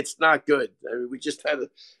 It's not good. I mean, we just had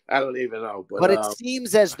I don't even know. But it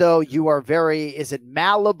seems as though you are is it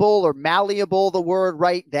malleable or malleable, the word,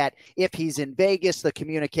 right? That if he's in Vegas, the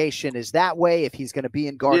communication is that way. If he's going to be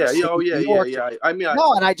in Garden City, yeah. I mean,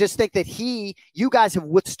 and I just think that you guys have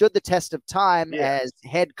withstood the test of time as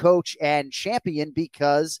head coach and champion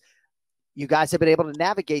because you guys have been able to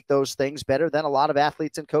navigate those things better than a lot of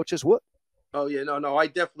athletes and coaches would. Oh, yeah. No, I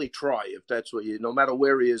definitely try if that's what no matter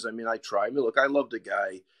where he is. I mean, I try. I mean, look, I love the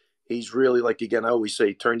guy. He's really, like, again, I always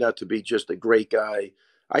say, turned out to be just a great guy.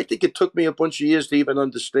 I think it took me a bunch of years to even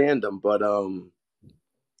understand him. But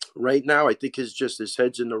right now, I think his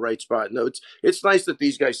head's in the right spot. No, it's nice that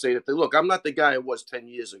these guys say that. Look, I'm not the guy I was 10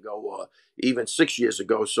 years ago or even 6 years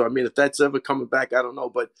ago. So, I mean, if that's ever coming back, I don't know.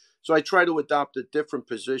 But so I try to adopt a different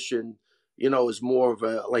position, as more of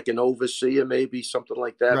like an overseer, maybe something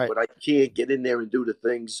like that. Right. But I can't get in there and do the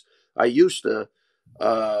things I used to.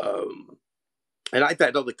 And I've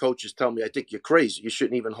had other coaches tell me, I think you're crazy. You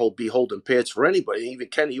shouldn't even be holding pads for anybody. Even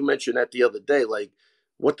Kenny, you mentioned that the other day. Like,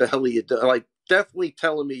 what the hell are you doing? Like, definitely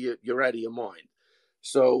telling me you're out of your mind.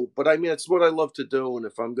 So, but I mean, it's what I love to do. And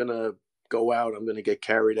if I'm going to go out, I'm going to get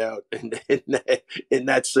carried out in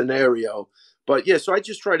that scenario. But yeah, so I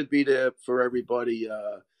just try to be there for everybody.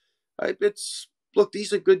 Look,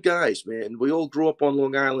 these are good guys, man. We all grew up on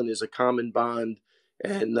Long Island. There's a common bond.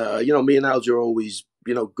 And, me and Aljo are always,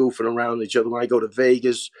 goofing around each other. When I go to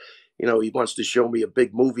Vegas, he wants to show me a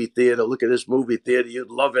big movie theater. Look at this movie theater. You'd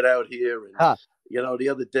love it out here. And, the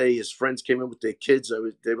other day, his friends came in with their kids.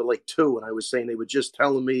 They were like 2, and I was saying they were just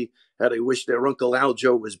telling me how they wish their Uncle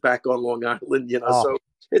Aljo was back on Long Island, So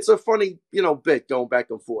it's a funny, bit going back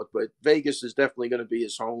and forth. But Vegas is definitely going to be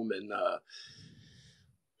his home. And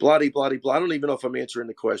bloody, bloody, blah. I don't even know if I'm answering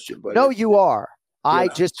the question. But no, you are. I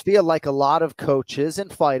just feel like a lot of coaches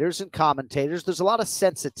and fighters and commentators, there's a lot of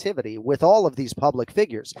sensitivity with all of these public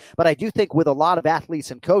figures. But I do think with a lot of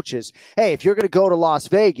athletes and coaches, hey, if you're going to go to Las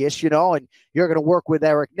Vegas, and you're going to work with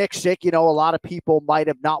Eric Nixick, a lot of people might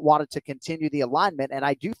have not wanted to continue the alignment. And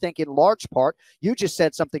I do think in large part, you just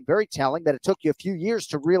said something very telling, that it took you a few years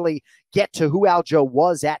to really get to who Aljo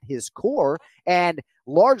was at his core. And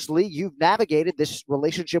largely, you've navigated this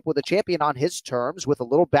relationship with a champion on his terms, with a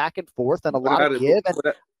little back and forth and a lot of give. And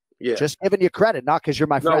just giving you credit, not because you're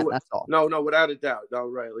my friend. That's all. No, without a doubt. No,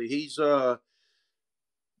 Riley. He's I've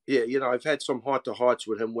had some heart-to-hearts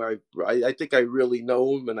with him where I think I really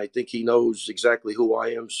know him, and I think he knows exactly who I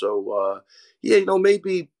am. So,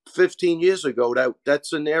 maybe 15 years ago, that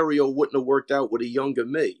scenario wouldn't have worked out with a younger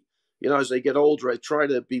me. As I get older, I try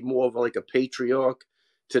to be more of like a patriarch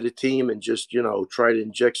to the team and just, try to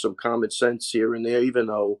inject some common sense here and there, even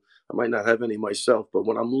though I might not have any myself. But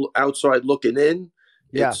when I'm outside looking in,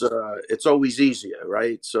 it's always easier,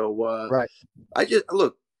 right? So right. I just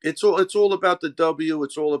look. It's all about the W.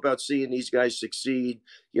 It's all about seeing these guys succeed,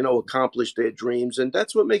 accomplish their dreams, and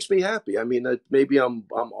that's what makes me happy. I mean, maybe I'm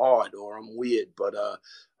odd or I'm weird, but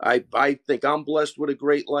I think I'm blessed with a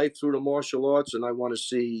great life through the martial arts, and I want to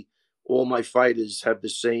see all my fighters have the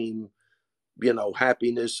same,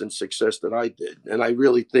 happiness and success that I did. And I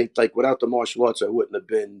really think, like, without the martial arts, I wouldn't have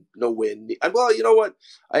been nowhere near. Well, you know what?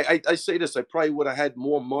 I say this, I probably would have had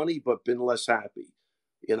more money, but been less happy.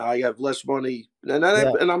 I have less money, and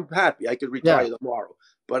I'm happy. I could retire tomorrow,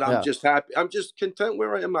 but I'm just happy. I'm just content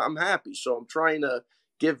where I am. I'm happy. So I'm trying to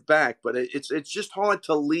give back, but it's just hard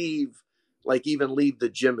to leave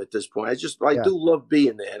the gym at this point. I do love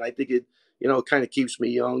being there. And I think it kind of keeps me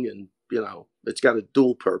young, and, it's got a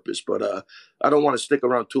dual purpose, but I don't want to stick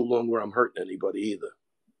around too long where I'm hurting anybody either.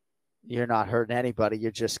 You're not hurting anybody. You're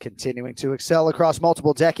just continuing to excel across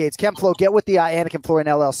multiple decades. Flo, get with the Anik Florian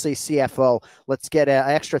LLC CFO. Let's get an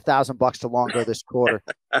extra $1,000 to Longo this quarter,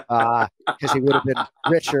 because he would have been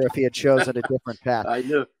richer if he had chosen a different path. I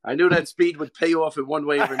knew that speed would pay off in one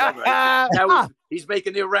way or another. He's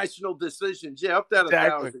making irrational decisions. Yeah, up that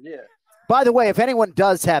 $1,000. Yeah. By the way, if anyone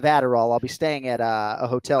does have Adderall, I'll be staying at a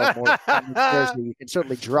hotel in New Jersey. You can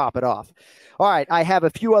certainly drop it off. All right, I have a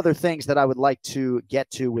few other things that I would like to get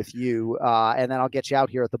to with you, and then I'll get you out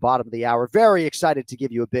here at the bottom of the hour. Very excited to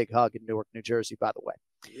give you a big hug in Newark, New Jersey, by the way.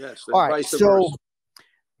 Yes. All right, so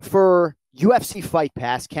for UFC Fight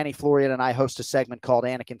Pass, Kenny Florian and I host a segment called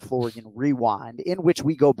Anik Florian Rewind, in which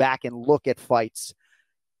we go back and look at fights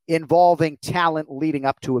involving talent leading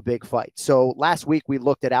up to a big fight. So last week we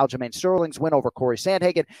looked at Aljamain Sterling's win over Corey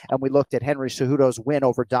Sandhagen, and we looked at Henry Cejudo's win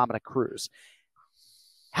over Dominic Cruz.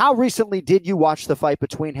 How recently did you watch the fight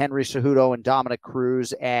between Henry Cejudo and Dominic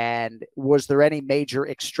Cruz, and was there any major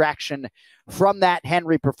extraction from that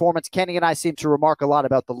Henry performance? Kenny and I seem to remark a lot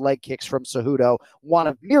about the leg kicks from Cejudo, one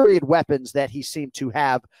of myriad weapons that he seemed to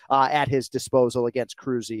have at his disposal against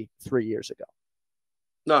Cruz 3 years ago.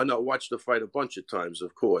 No, watch the fight a bunch of times,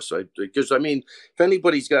 of course. Because if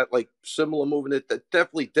anybody's got like similar movement, that's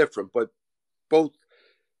definitely different. But both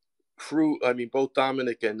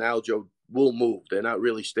Dominic and Aljo will move. They're not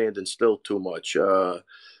really standing still too much.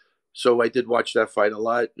 So I did watch that fight a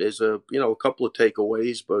lot. There's a couple of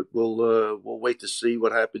takeaways, but we'll wait to see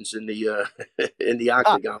what happens in the in the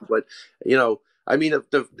octagon. But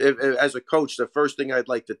as a coach, the first thing I'd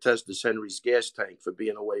like to test is Henry's gas tank for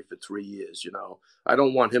being away for 3 years. I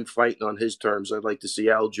don't want him fighting on his terms. I'd like to see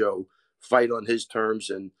Aljo fight on his terms,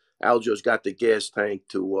 and Aljo's got the gas tank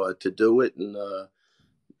to do it, and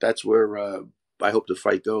that's where I hope the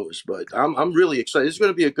fight goes. But I'm really excited. It's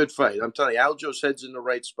going to be a good fight. I'm telling you, Aljo's head's in the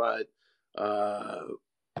right spot. I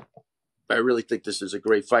really think this is a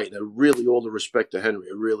great fight, and really all the respect to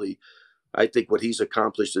Henry. I think what he's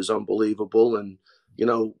accomplished is unbelievable. And,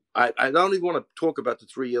 I don't even want to talk about the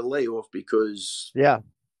 3-year layoff, because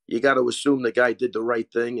you got to assume the guy did the right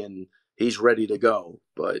thing and he's ready to go.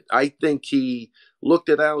 But I think he looked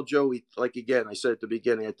at Aljo, again, I said at the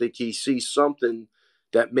beginning, I think he sees something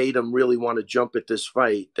that made him really want to jump at this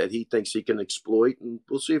fight that he thinks he can exploit, and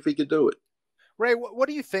we'll see if he can do it. Ray, what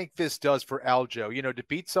do you think this does for Aljo? You know, to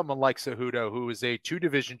beat someone like Cejudo, who is a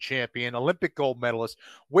 2-division champion, Olympic gold medalist,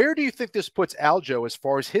 where do you think this puts Aljo as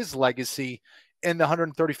far as his legacy in the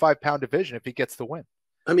 135-pound division if he gets the win?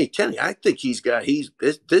 I mean, Kenny, I think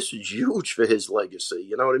this is huge for his legacy.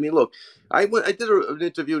 You know what I mean? Look, I did an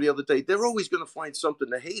interview the other day. They're always going to find something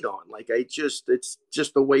to hate on. Like, it's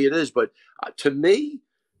just the way it is. But to me,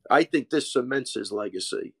 I think this cements his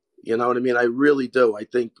legacy. You know what I mean? I really do. I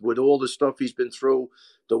think with all the stuff he's been through,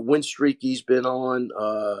 the win streak he's been on,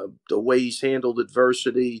 the way he's handled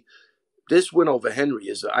adversity, this win over Henry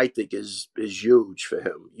is huge for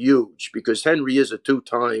him. Huge, because Henry is a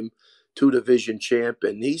 2-time 2-division champ,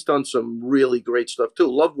 and he's done some really great stuff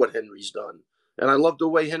too. Love what Henry's done. And I love the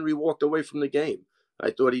way Henry walked away from the game.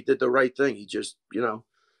 I thought he did the right thing. He just,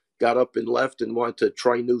 got up and left and wanted to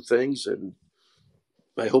try new things, and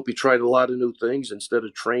I hope he tried a lot of new things instead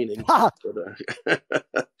of training. But,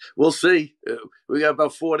 we'll see. We got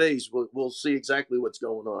about 4 days. We'll see exactly what's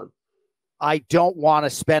going on. I don't want to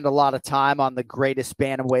spend a lot of time on the greatest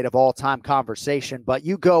bantamweight of all time conversation, but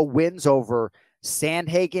you go wins over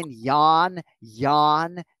Sandhagen,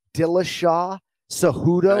 Jan, Dillashaw,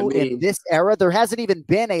 Cejudo in this era. There hasn't even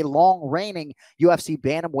been a long reigning UFC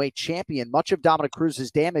bantamweight champion. Much of Dominic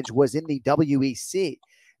Cruz's damage was in the WEC.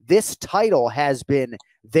 This title has been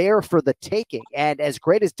there for the taking. And as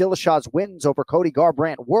great as Dillashaw's wins over Cody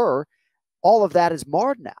Garbrandt were, all of that is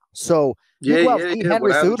marred now. So Henry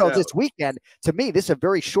Cejudo this weekend. To me, this is a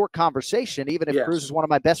very short conversation. Even if Cruz is one of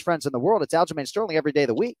my best friends in the world, it's Aljamain Sterling every day of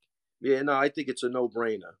the week. Yeah, no, I think it's a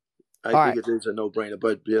no-brainer. I think it is a no-brainer.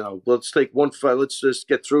 But, let's take one fight. Let's just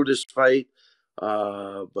get through this fight.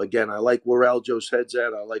 Again, I like where Aljo's head's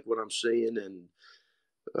at. I like what I'm seeing. And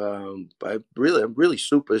I'm really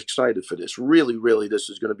super excited for this. Really, really, this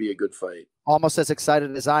is going to be a good fight. Almost as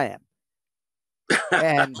excited as I am.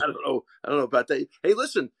 And I don't know about that. Hey,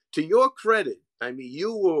 listen, to your credit, I mean,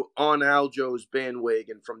 you were on Aljo's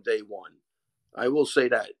bandwagon from day one. I will say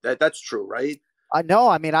that's true, right? I know.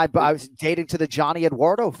 I mean, I was dating to the Johnny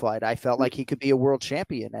Eduardo fight. I felt like he could be a world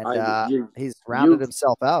champion, and he's rounded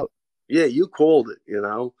himself out. Yeah, you called it,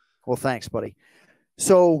 Well, thanks, buddy.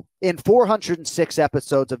 So in 406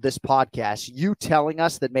 episodes of this podcast, you telling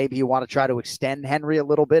us that maybe you want to try to extend Henry a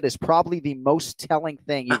little bit is probably the most telling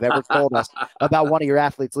thing you've ever told us about one of your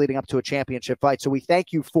athletes leading up to a championship fight. So we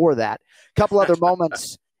thank you for that. A couple other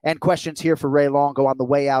moments and questions here for Ray Longo on the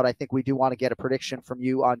way out. I think we do want to get a prediction from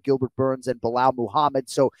you on Gilbert Burns and Bilal Muhammad.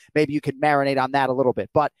 So maybe you can marinate on that a little bit.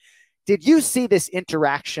 But did you see this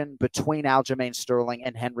interaction between Aljamain Sterling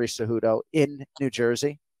and Henry Cejudo in New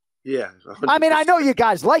Jersey? Yeah. 100%. I mean, I know you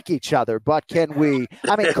guys like each other, but can we?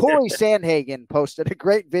 I mean, Corey Sandhagen posted a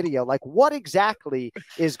great video. Like, what exactly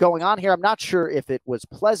is going on here? I'm not sure if it was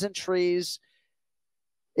pleasantries.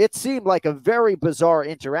 It seemed like a very bizarre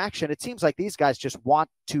interaction. It seems like these guys just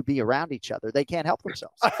want to be around each other. They can't help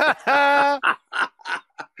themselves. I'm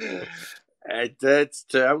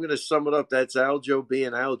going to sum it up. That's Aljo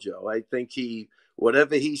being Aljo. I think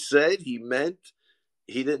whatever he said, he meant.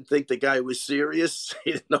 He didn't think the guy was serious.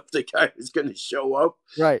 He didn't know if the guy was going to show up.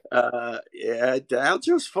 Right.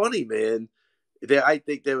 Aljo's funny, man. I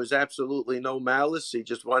think there was absolutely no malice. He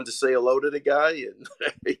just wanted to say hello to the guy, and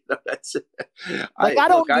that's it. Like,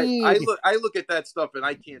 I look at that stuff and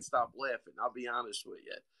I can't stop laughing. I'll be honest with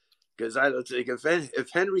you, because I don't think if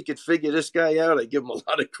Henry could figure this guy out, I give him a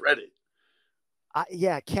lot of credit.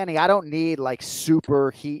 Yeah, Kenny, I don't need like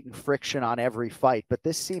super heat and friction on every fight, but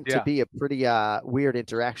this seemed to be a pretty weird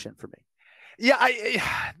interaction for me. Yeah,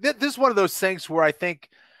 this is one of those things where I think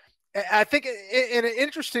in an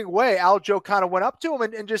interesting way, Aljo kind of went up to him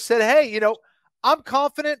and just said, hey, I'm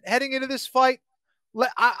confident heading into this fight.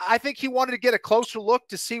 I think he wanted to get a closer look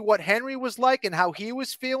to see what Henry was like and how he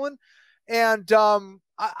was feeling. And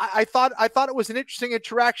I thought it was an interesting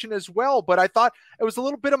interaction as well, but I thought it was a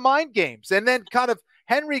little bit of mind games. And then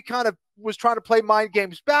Henry was trying to play mind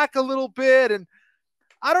games back a little bit. And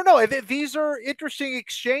I don't know. These are interesting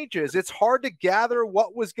exchanges. It's hard to gather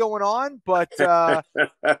what was going on, but I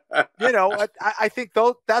think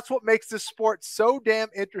that's what makes this sport so damn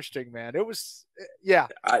interesting, man. It was,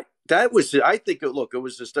 I think it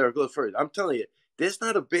was hysterical at first. I'm telling you, there's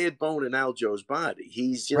not a bad bone in Aljo's body.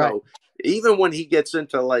 He's, even when he gets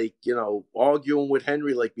into arguing with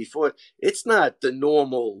Henry like before, it's not the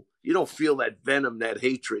normal. You don't feel that venom, that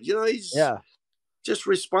hatred. He's just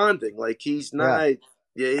responding like he's not.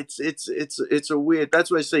 Yeah, it's a weird.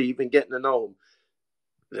 That's why I say even getting to know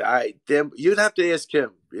him. You'd have to ask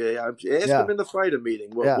him. Ask him in the fighter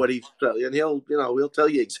meeting what he felt, and he'll tell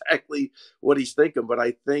you exactly what he's thinking. But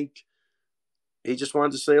I think he just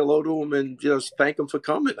wanted to say hello to him and thank him for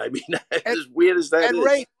coming. I mean, as weird as that is.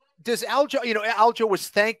 Ray, does Aljo? Aljo was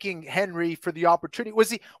thanking Henry for the opportunity. Was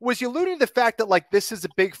he alluding to the fact that like this is a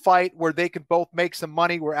big fight where they can both make some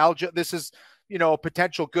money? Where Aljo, this is a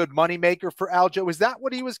potential good money maker for Aljo. Is that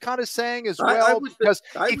what he was kind of saying as well? Because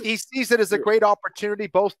he sees it as a great opportunity,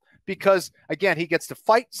 both because again he gets to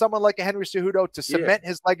fight someone like a Henry Cejudo to cement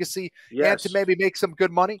his legacy and to maybe make some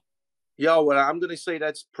good money. Well, I'm going to say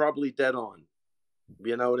that's probably dead on.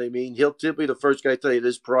 You know what I mean? He'll be the first guy to tell you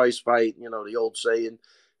this prize fight, the old saying.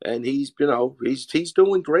 And he's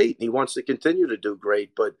doing great. And he wants to continue to do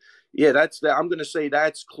great. But yeah, I'm going to say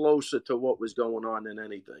that's closer to what was going on than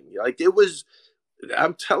anything. Like it was,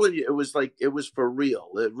 I'm telling you, it was for real.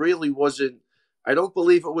 It really wasn't. I don't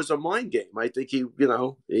believe it was a mind game. I think it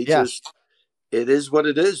is what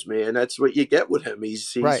it is, man. That's what you get with him.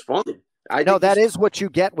 He's fun. No, that is what you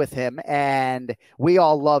get with him. And we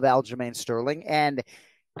all love Aljamain Sterling. And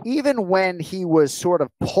even when he was sort of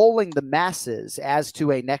polling the masses as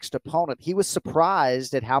to a next opponent, he was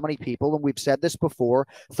surprised at how many people, and we've said this before,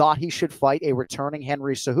 thought he should fight a returning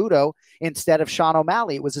Henry Cejudo instead of Sean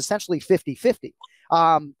O'Malley. It was essentially 50-50.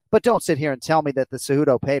 But don't sit here and tell me that the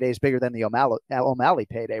Cejudo payday is bigger than the O'Malley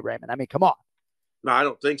payday, Raymond. I mean, come on. No, I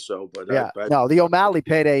don't think so. But no, the O'Malley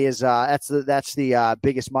payday is that's the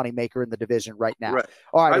biggest money maker in the division right now. Right.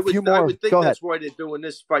 All right, I would think that's why they're doing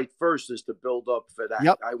this fight first, is to build up for that.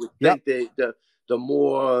 Yep. I would think the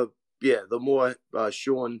more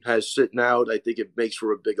Sean has sitting out, I think it makes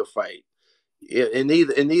for a bigger fight. In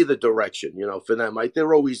either direction, for them.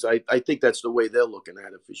 They're always. I think that's the way they're looking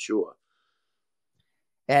at it for sure.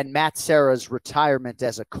 And Matt Serra's retirement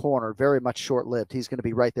as a corner, very much short-lived. He's going to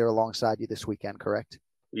be right there alongside you this weekend, correct?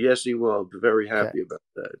 Yes, he will. Be very happy about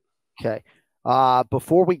that. Okay.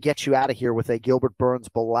 Before we get you out of here with a Gilbert Burns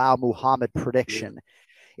Bilal Muhammad prediction,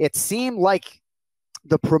 it seemed like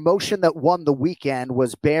the promotion that won the weekend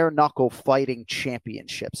was Bare Knuckle Fighting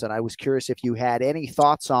Championships, and I was curious if you had any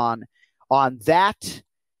thoughts on that,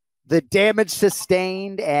 the damage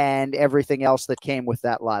sustained, and everything else that came with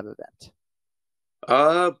that live event.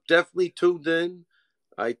 Definitely tuned in.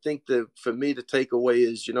 I think that for me, the takeaway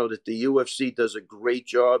is, that the UFC does a great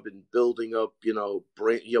job in building up,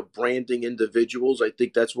 branding individuals. I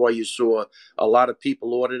think that's why you saw a lot of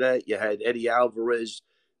people order that. You had Eddie Alvarez,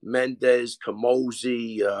 Mendez,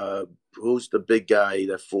 Camozzi, who's the big guy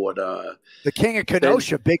that fought? The King of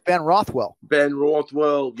Kenosha, Big Ben Rothwell. Ben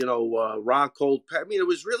Rothwell, Rockhold. I mean, it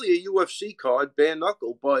was really a UFC card, bare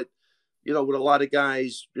knuckle, but with a lot of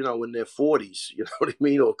guys, in their 40s, you know what I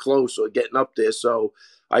mean, or close, or getting up there. So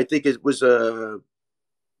I think it was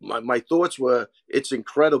my thoughts were, it's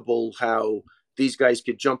incredible how these guys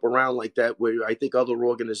could jump around like that, where I think other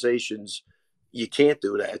organizations, you can't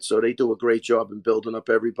do that. So they do a great job in building up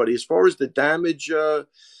everybody. As far as the damage,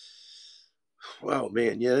 well,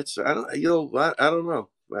 man, I don't know.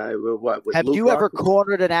 Have you ever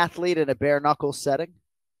cornered an athlete in a bare knuckle setting?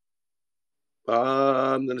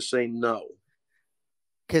 I'm going to say no.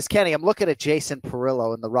 Because, Kenny, I'm looking at Jason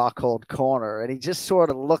Perillo in the Rockhold corner, and he just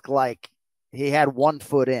sort of looked like he had 1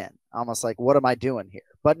 foot in. Almost like, what am I doing here?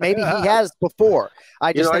 But maybe he has before.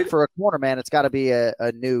 I just think for a corner, man, it's got to be a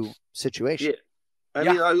new situation. Yeah. I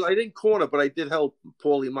mean, I didn't corner, but I did help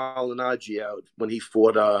Paulie Malignaggi out when he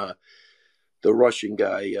fought the Russian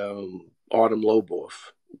guy, Artem Lobov.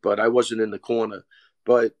 But I wasn't in the corner.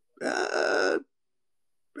 But I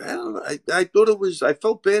don't know. I thought it was. I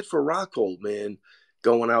felt bad for Rockhold, man,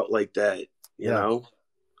 going out like that. You know,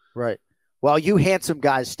 right? Well, you handsome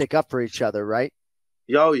guys stick up for each other, right?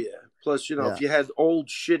 Oh yeah. Plus, if you had old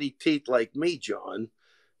shitty teeth like me, John,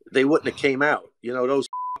 they wouldn't have came out. Those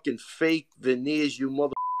fucking fake veneers you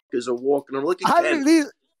motherfuckers are walking. I'm looking at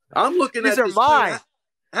these. I'm looking at these are mine.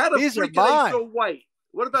 How the freak are they so white?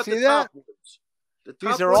 What about the top ones?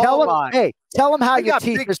 These are all mine. Hey, tell them how your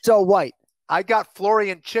teeth are so white. I got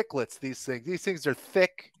Florian chiclets. These things are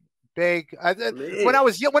thick, big. When I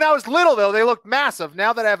was little, though, they looked massive.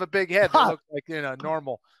 Now that I have a big head, they look like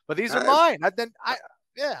normal. But these are mine. I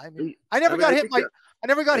never got hit. I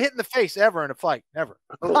never got hit in the face ever in a fight. Never.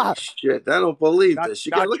 Oh shit! I don't believe this.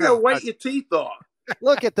 Look how white your teeth are.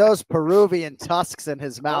 Look at those Peruvian tusks in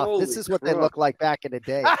his mouth. Holy this is what crap. they look like back in the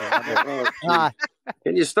day.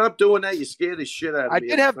 Can you stop doing that? You scared the shit out of me. I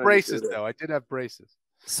did have braces, though. I did have braces.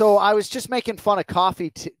 So I was just making fun of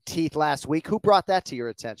coffee teeth last week. Who brought that to your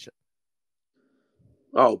attention?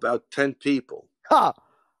 Oh, about 10 people.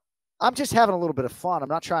 I'm just having a little bit of fun. I'm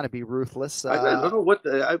not trying to be ruthless. I don't know what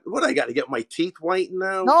I got to get my teeth whitened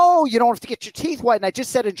now. No, you don't have to get your teeth whitened. I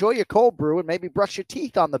just said enjoy your cold brew and maybe brush your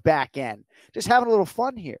teeth on the back end. Just having a little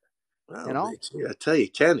fun here. Well, you know? yeah, I tell you,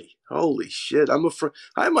 Kenny, holy shit.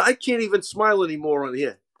 I can't even smile anymore on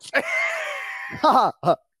here. Oh,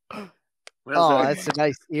 that's a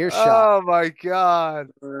nice earshot. Oh my God.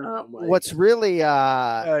 What's really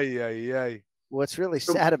what's really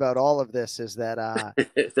So- sad about all of this is that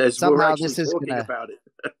we're somehow actually this is talking gonna about it.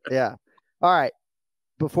 yeah. All right.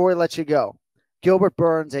 Before we let you go, Gilbert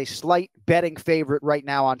Burns, a slight betting favorite right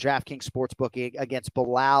now on DraftKings Sportsbook against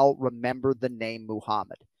Bilal, remember the name,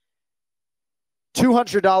 Muhammad.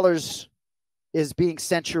 $200 is being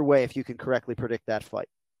sent your way if you can correctly predict that fight.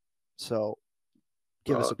 So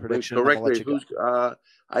give us a prediction. Correctly,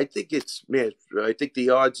 I think I think the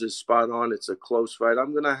odds is spot on. It's a close fight.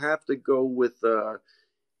 I'm going to have to go with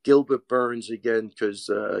Gilbert Burns again because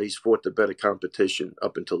he's fought the better competition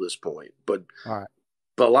up until this point. But all right.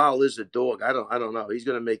 Bilal is a dog. I don't know. He's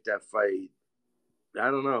going to make that fight.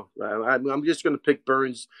 I don't know. I'm just going to pick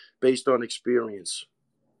Burns based on experience.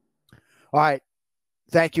 All right.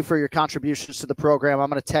 Thank you for your contributions to the program. I'm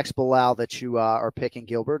going to text Bilal that you are picking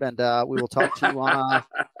Gilbert, and we will talk to you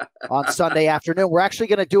on Sunday afternoon. We're actually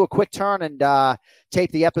going to do a quick turn and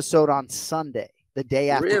tape the episode on Sunday, the day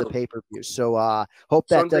after the pay-per-view. So hope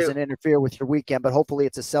that doesn't interfere with your weekend, but hopefully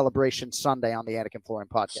it's a celebration Sunday on the Anik Florian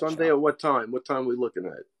podcast. Sunday at what time? What time are we looking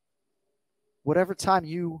at? Whatever time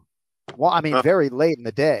you want. I mean, very late in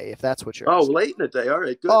the day, if that's what you're asking. Late in the day. All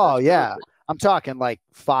right, good. Oh, that's yeah. Perfect. I'm talking like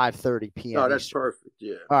 5:30 p.m. Oh, that's Eastern. perfect.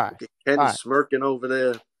 Yeah. All right. Okay. Kenny's smirking over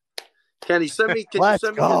there. Kenny, send me.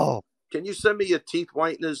 Can you send me your teeth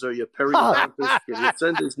whiteners or your periodontist? Can you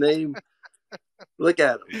send his name? Look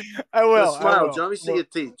at him. I will. Smile, John. Let me see your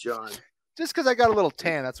teeth, John. Just because I got a little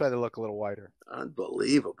tan, that's why they look a little whiter.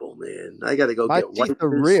 Unbelievable, man. I got to go My get teeth white. are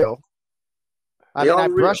real. I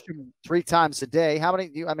brush them 3 times a day. How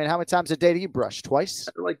many times a day do you brush? Twice?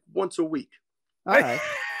 Like once a week. All right.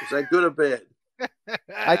 Is that good or bad?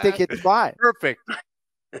 I think it's fine. Perfect.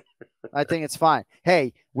 I think it's fine.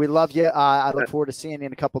 Hey, we love you. I look forward to seeing you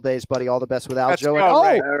in a couple days, buddy. All the best with Aljo.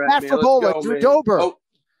 Matt Frivola, Drew Dober.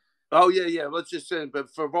 Oh, yeah. Let's just say,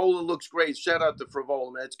 but Frivola looks great. Shout out to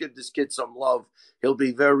Frivola, man. Let's give this kid some love. He'll be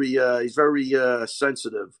he's very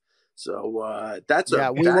sensitive. So that's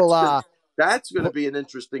going to be an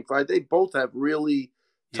interesting fight. They both have really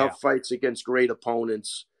tough fights against great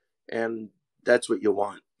opponents, and that's what you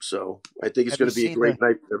want. So I think it's going to be a great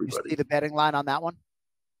night for everybody. You see the betting line on that one?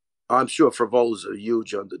 I'm sure Frivola's a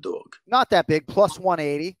huge underdog. Not that big, plus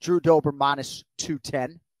 180. Drew Dober minus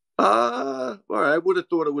 210. All right. I would have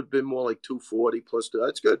thought it would have been more like 240 plus 2.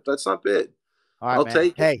 That's good. That's not bad. All right, I'll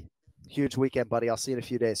take it. Hey, huge weekend, buddy. I'll see you in a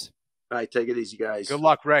few days. All right. Take it easy, guys. Good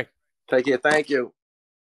luck, Ray. Take care. Thank you.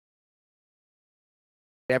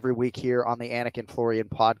 Every week here on the Anik Florian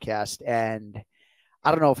podcast, and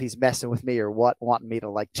I don't know if he's messing with me or what, wanting me to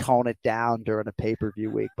like tone it down during a pay-per-view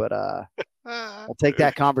week, but we'll take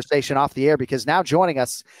that conversation off the air because now joining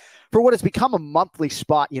us for what has become a monthly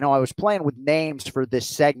spot. You know, I was playing with names for this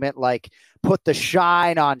segment, like put the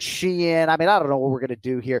shine on Sheehan. I mean, I don't know what we're going to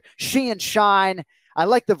do here. Sheehan shine. I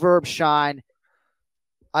like the verb shine.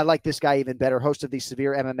 I like this guy even better. Host of the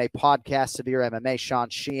SevereMMA podcast, SevereMMA, Sean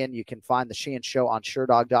Sheehan. You can find the Sheehan Show on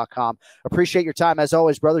SureDog.com. Appreciate your time as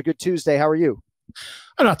always, brother. Good Tuesday. How are you?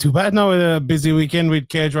 I'm not too bad. Now, a busy weekend with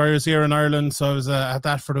Cage Warriors here in Ireland, so I was at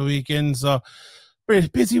that for the weekend. So, very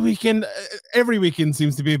busy weekend. Every weekend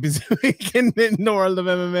seems to be a busy weekend in the world of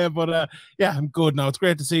MMA, but yeah, I'm good now. It's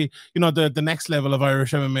great to see, the next level of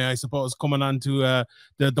Irish MMA, I suppose, coming on to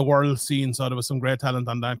the world scene. So there was some great talent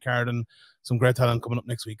on that card and some great talent coming up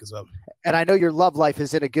next week as well. And I know your love life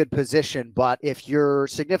is in a good position, but if your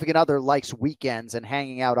significant other likes weekends and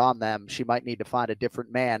hanging out on them, she might need to find a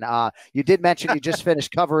different man. You did mention you just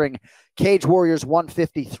finished covering Cage Warriors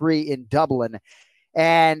 153 in Dublin.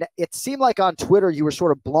 And it seemed like on Twitter you were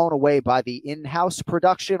sort of blown away by the in-house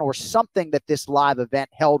production or something that this live event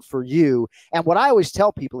held for you. And what I always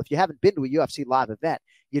tell people, if you haven't been to a UFC live event,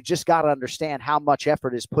 you just got to understand how much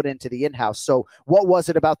effort is put into the in-house. So what was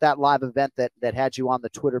it about that live event that had you on the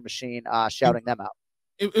Twitter machine shouting them out?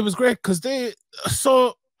 It was great because a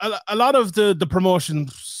lot of the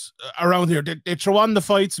promotions around here, they throw on the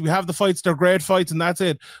fights. We have the fights, they're great fights, and that's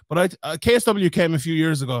it. But KSW came a few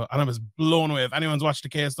years ago, and I was blown away. If anyone's watched the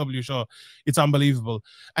KSW show, it's unbelievable.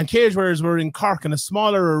 And Cage Warriors were in Cork, in a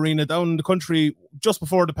smaller arena down in the country just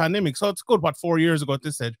before the pandemic. So it's good, 4 years ago at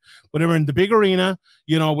this stage. But they were in the big arena,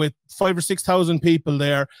 with 5,000 or 6,000 people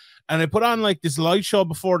there. And they put on like this light show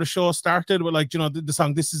before the show started with the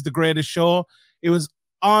song "This Is the Greatest Show." It was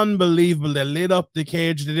unbelievable. They lit up the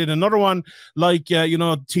cage. They did another one like,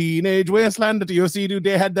 Teenage Wasteland that the UFC do.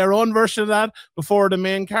 They had their own version of that before the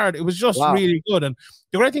main card. It was just really good. And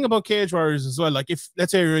the great thing about Cage Warriors as well, like if,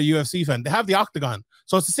 let's say you're a UFC fan, they have the octagon.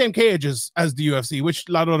 So it's the same cage as the UFC, which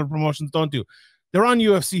a lot of other promotions don't do. They're on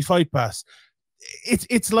UFC Fight Pass.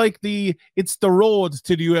 It's like it's the road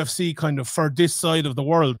to the UFC kind of for this side of the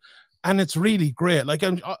world. And it's really great. Like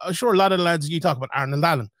I'm sure a lot of the lads you talk about, Arnold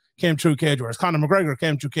Allen came through Cage Warriors, Conor McGregor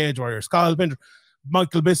came through Cage Warriors, Kyle Pinder,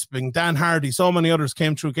 Michael Bisping, Dan Hardy, so many others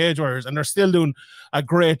came through Cage Warriors, and they're still doing a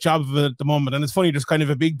great job of it at the moment. And it's funny, there's kind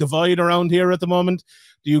of a big divide around here at the moment.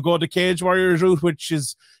 Do you go the Cage Warriors route, which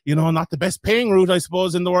is, not the best paying route, I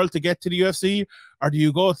suppose, in the world to get to the UFC? Or do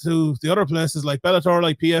you go to the other places like Bellator,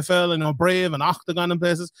 like PFL, and Brave and Octagon and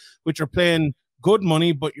places, which are playing good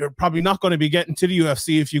money, but you're probably not going to be getting to the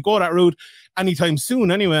UFC if you go that route anytime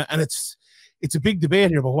soon anyway. And it's a big debate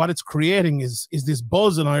here, but what it's creating is this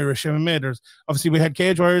buzz in Irish MMA. There's obviously, we had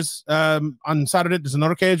Cage Warriors on Saturday. There's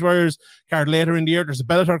another Cage Warriors card later in the year. There's a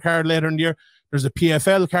Bellator card later in the year. There's a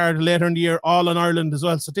PFL card later in the year, all in Ireland as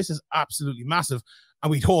well. So this is absolutely massive. And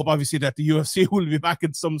we'd hope, obviously, that the UFC will be back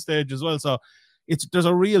at some stage as well. So there's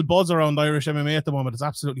a real buzz around Irish MMA at the moment. It's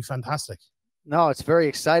absolutely fantastic. No, it's very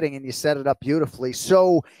exciting, and you set it up beautifully.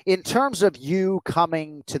 So in terms of you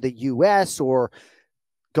coming to the U.S. or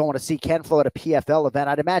going to see Ken Flo at a PFL event,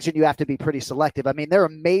 I'd imagine you have to be pretty selective. I mean, there are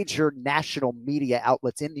major national media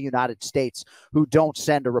outlets in the United States who don't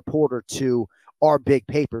send a reporter to our big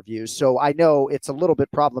pay-per-views. So I know it's a little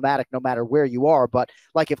bit problematic no matter where you are, but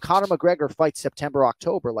like if Conor McGregor fights September,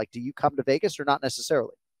 October, like, do you come to Vegas or not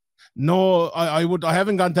necessarily? No, I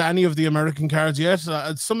haven't gone to any of the American cards yet.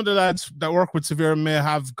 Some of the lads that work with SevereMMA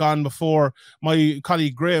have gone before. My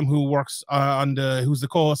colleague Graham, who works who's the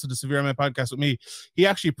co-host of the SevereMMA podcast with me, he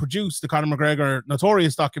actually produced the Conor McGregor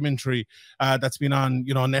Notorious documentary that's been on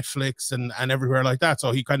Netflix and everywhere like that.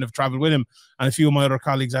 So he kind of traveled with him, and a few of my other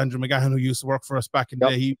colleagues, Andrew McGahan, who used to work for us back in the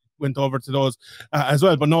day, he went over to those as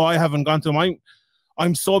well. But no, I haven't gone to them.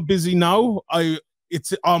 I'm so busy now.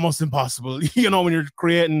 It's almost impossible, when you're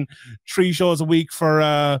creating 3 shows a week for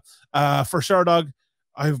Sherdog.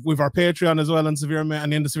 We've our Patreon as well, and SevereMMA,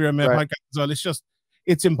 and in the SevereMMA podcast as well.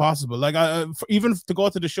 It's impossible. Like even to go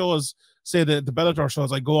to the shows, say the Bellator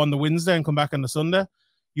shows, I go on the Wednesday and come back on the Sunday.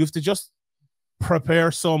 You have to just prepare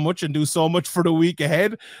so much and do so much for the week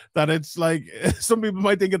ahead that it's like, some people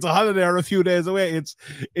might think it's a holiday or a few days away.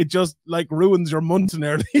 It just like ruins your month in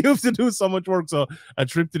there. You have to do so much work. So a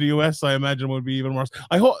trip to the US, I imagine, would be even worse.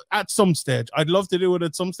 I hope at some stage, I'd love to do it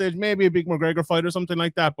at some stage, maybe a big McGregor fight or something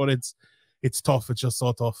like that, but it's tough. It's just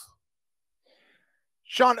so tough.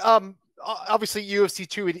 Sean, obviously UFC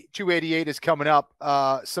 288 is coming up.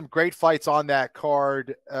 Some great fights on that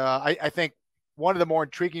card. I think one of the more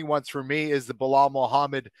intriguing ones for me is the Bilal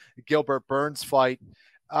Muhammad Gilbert Burns fight.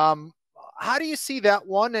 How do you see that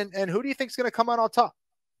one, and who do you think is going to come out on top?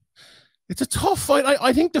 It's a tough fight.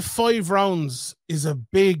 I think the 5 rounds is a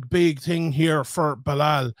big thing here for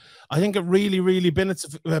Bilal. I think it really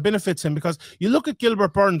benefits him, because you look at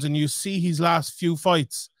Gilbert Burns and you see his last few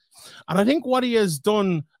fights, and I think what he has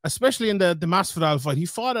done, especially in the Masvidal fight, he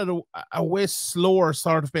fought at a way slower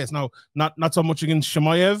sort of pace. Now, not so much against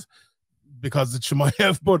Chimaev, because it's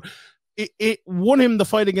Chimaev, but it won him the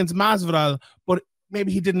fight against Masvidal, but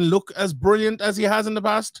maybe he didn't look as brilliant as he has in the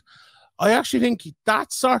past. I actually think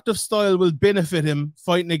that sort of style will benefit him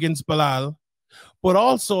fighting against Bilal, but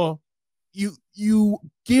also you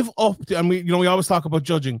give up, and we always talk about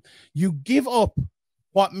judging. You give up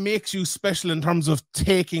what makes you special in terms of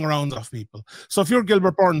taking rounds off people. So if you're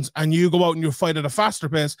Gilbert Burns and you go out and you fight at a faster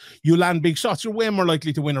pace, you land big shots, you're way more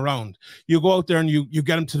likely to win a round. You go out there and you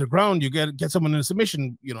get him to the ground, you get someone in a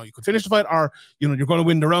submission, you could finish the fight, or you're going to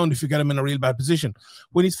win the round if you get him in a real bad position.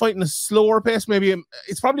 When he's fighting a slower pace, maybe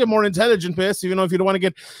it's probably a more intelligent pace. If you don't want to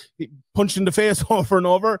get punched in the face over and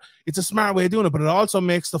over, it's a smart way of doing it, but it also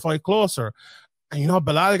makes the fight closer. And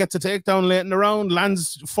Bilal gets a takedown late in the round,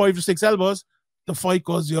 lands 5 or 6 elbows, the fight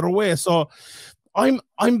goes the other way. So I'm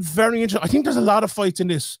very interested. I think there's a lot of fights in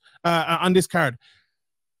this on this card.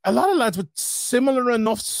 A lot of lads with similar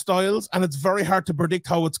enough styles, and it's very hard to predict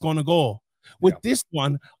how it's going to go. With this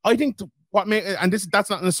one, I think that's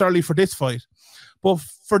not necessarily for this fight, but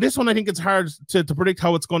for this one, I think it's hard to predict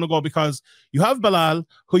how it's going to go, because you have Bilal,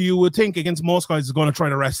 who you would think against most guys is going to try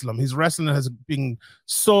to wrestle him. His wrestling has been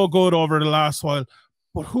so good over the last while.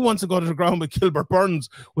 But who wants to go to the ground with Gilbert Burns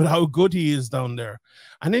with how good he is down there?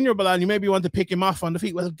 And then you're Bilal, you maybe want to pick him off on the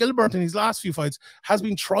feet. Well, Gilbert in his last few fights has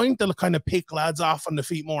been trying to kind of pick lads off on the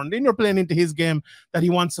feet more. And then you're playing into his game that he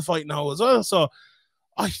wants to fight now as well. So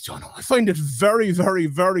I don't know. I find it very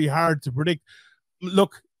hard to predict.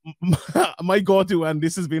 look, my go-to, and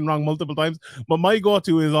this has been wrong multiple times, but my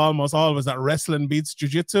go-to is almost always that wrestling beats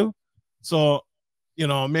jiu-jitsu. So, you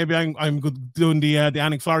know, maybe I'm good doing the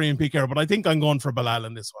Anik Florian pick here, but I think I'm going for Bilal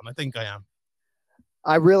in this one. I think I am.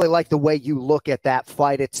 I really like the way you look at that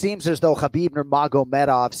fight. It seems as though Khabib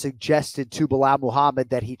Nurmagomedov suggested to Bilal Muhammad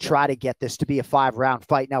that he try to get this to be a 5-round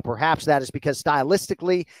fight. Now, perhaps that is because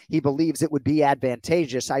stylistically he believes it would be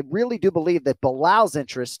advantageous. I really do believe that Bilal's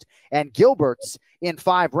interest and Gilbert's in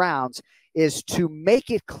 5 rounds is to make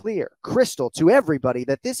it clear, crystal to everybody,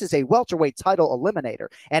 that this is a welterweight title eliminator.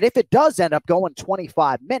 And if it does end up going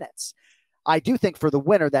 25 minutes, I do think for the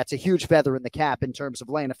winner, that's a huge feather in the cap in terms of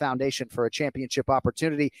laying a foundation for a championship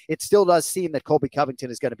opportunity. It still does seem that Colby Covington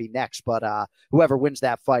is going to be next, but whoever wins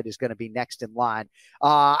that fight is going to be next in line.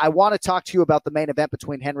 I want to talk to you about the main event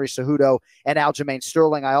between Henry Cejudo and Aljamain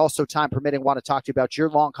Sterling. I also, time permitting, want to talk to you about your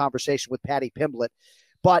long conversation with Paddy Pimblett.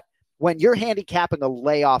 But when you're handicapping a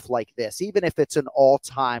layoff like this, even if it's an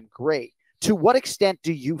all-time great, to what extent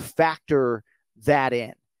do you factor that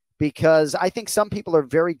in? Because I think some people are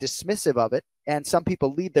very dismissive of it, and some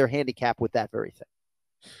people lead their handicap with that very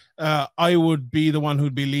thing. I would be the one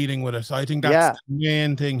who'd be leading with it. I think that's the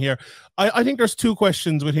main thing here. I think there's 2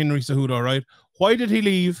 questions with Henry Cejudo, right? Why did he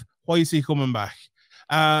leave? Why is he coming back?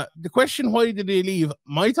 The question, why did he leave?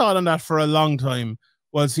 My thought on that for a long time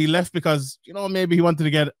was he left because, you know, maybe he wanted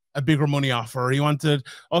to get a bigger money offer. He wanted,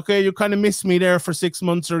 okay, you kind of missed me there for 6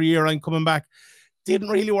 months or a year. I'm coming back. Didn't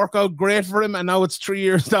really work out great for him, and now it's 3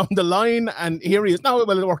 years down the line, and here he is. Now,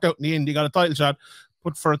 well, it worked out in the end. He got a title shot,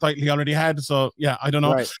 put for a title he already had, so yeah, I don't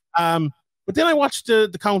know. Right. But then I watched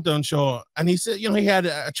the Countdown show, and he said, you know, he had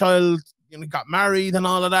a child, you know, got married and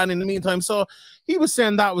all of that in the meantime, so he was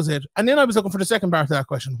saying that was it. And then I was looking for the second part of that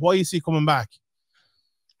question. Why is he coming back?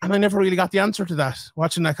 And I never really got the answer to that,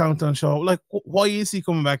 watching that Countdown show. Like, why is he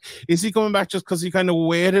coming back? Is he coming back just because he kind of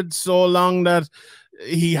waited so long that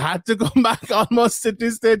he had to come back almost at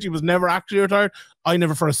this stage? He was never actually retired. I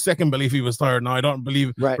never for a second believe he was tired. No, I don't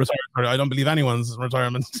believe retired. I don't believe anyone's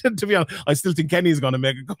retirement. To be honest, I still think Kenny's going to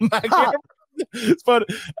make a comeback here. But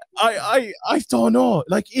I don't know.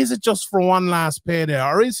 Like, is it just for one last payday?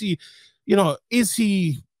 Or is he, you know, is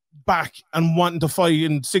he back and wanting to fight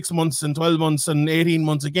in 6 months and 12 months and 18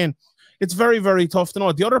 months again? It's very, very tough to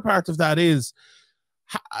know. The other part of that is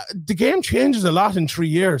the game changes a lot in 3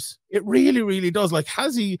 years. It really, really does. Like,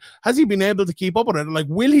 has he been able to keep up with it? Like,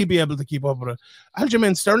 will he be able to keep up with it?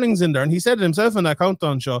 Aljamain Sterling's in there, and he said it himself in that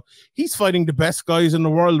Countdown show. He's fighting the best guys in the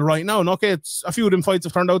world right now. And okay, it's a few of them fights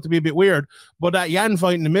have turned out to be a bit weird, but that Yan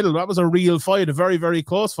fight in the middle, that was a real fight, a very, very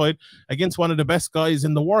close fight against one of the best guys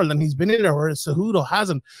in the world, and he's been in there, whereas Cejudo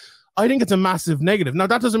hasn't. I think it's a massive negative. Now,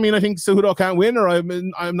 that doesn't mean I think Cejudo can't win, or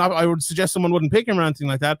I would suggest someone wouldn't pick him or anything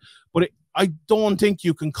like that, but I don't think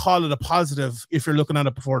you can call it a positive if you're looking at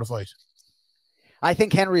it before the fight. I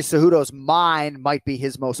think Henry Cejudo's mind might be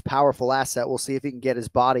his most powerful asset. We'll see if he can get his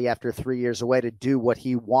body after 3 years away to do what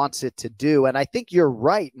he wants it to do. And I think you're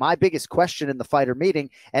right. My biggest question in the fighter meeting,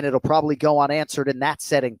 and it'll probably go unanswered in that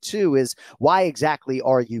setting too, is why exactly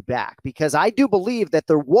are you back? Because I do believe that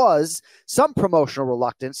there was some promotional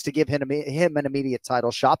reluctance to give him an immediate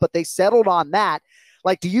title shot, but they settled on that.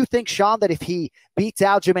 Like, do you think, Sean, that if he beats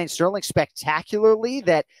Aljamain Sterling spectacularly,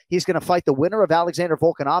 that he's going to fight the winner of Alexander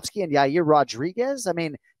Volkanovski and Yair Rodriguez? I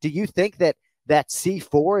mean, do you think that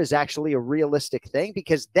C4 is actually a realistic thing?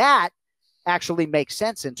 Because that actually makes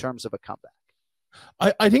sense in terms of a comeback.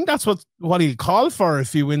 I think that's what he'll call for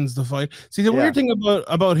if he wins the fight. See, the weird thing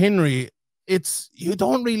about Henry, it's you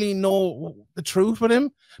don't really know the truth with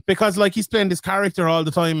him, because like he's playing this character all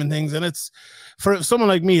the time and things, and it's for someone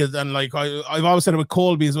like me, and like I've always said it with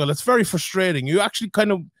Colby as well, it's very frustrating. You actually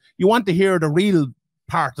you want to hear the real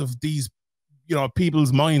part of these, you know,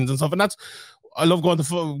 people's minds and stuff, and that's I love going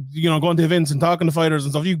to events and talking to fighters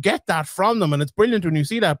and stuff. You get that from them, and it's brilliant when you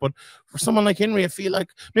see that. But for someone like Henry, I feel like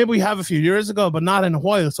maybe we have a few years ago, but not in a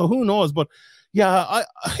while. So who knows? But yeah,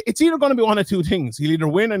 it's either going to be one of two things. He'll either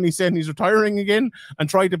win and he's saying he's retiring again and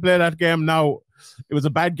try to play that game now. It was a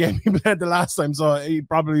bad game he played the last time, so he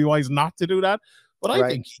probably wise not to do that. But I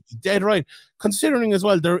think he's dead right, considering as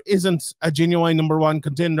well there isn't a genuine #1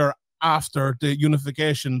 contender after the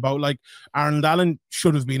unification bout. Like Arnold Allen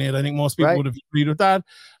should have been it. I think most people would have agreed with that.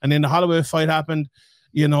 And then the Holloway fight happened.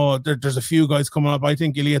 You know, there's a few guys coming up. I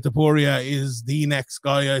think Ilia Topuria is the next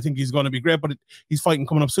guy. I think he's going to be great, but he's fighting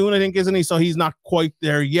coming up soon, I think, isn't he? So he's not quite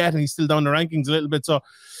there yet, and he's still down the rankings a little bit. So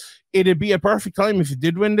it'd be a perfect time if you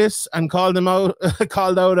did win this and called out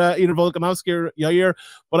either Volkanovski or Yair.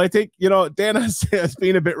 But I think, you know, Dana has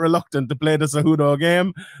been a bit reluctant to play the Cejudo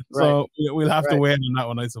game. So we'll have to wait on that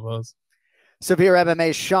one, I suppose.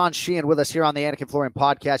 SevereMMA's Sean Sheehan with us here on the Anik Florian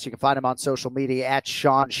podcast. You can find him on social media at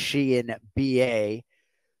Sean Sheehan BA.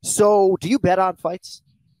 So, do you bet on fights?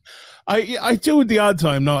 I do at the odd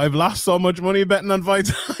time. No, I've lost so much money betting on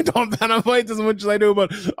fights. I don't bet on fights as much as I do,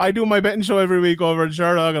 but I do my betting show every week over at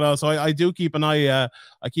Sherlock and all. So I do keep an eye.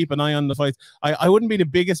 I keep an eye on the fights. I wouldn't be the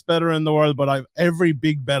biggest bettor in the world, but every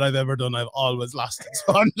big bet I've ever done, I've always lost it.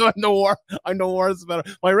 So I'm no worse bettor.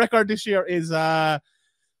 My record this year is I've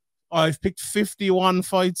picked 51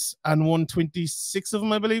 fights and won 26 of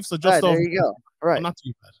them, I believe. So just there you go. All right, not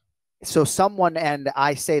too bad. So someone, and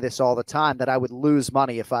I say this all the time, that I would lose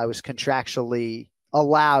money if I was contractually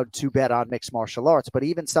allowed to bet on mixed martial arts. But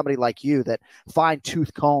even somebody like you that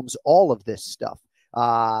fine-tooth combs all of this stuff,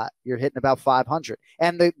 you're hitting about 500.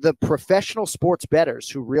 And the professional sports bettors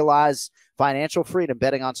who realize financial freedom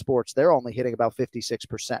betting on sports, they're only hitting about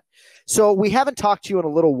 56%. So we haven't talked to you in a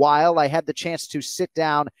little while. I had the chance to sit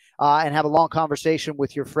down and have a long conversation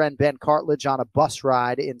with your friend Ben Cartledge on a bus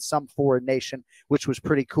ride in some foreign nation, which was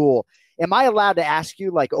pretty cool. Am I allowed to ask you,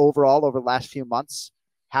 like, overall over the last few months,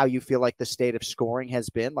 how you feel like the state of scoring has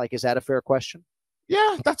been? Like, is that a fair question?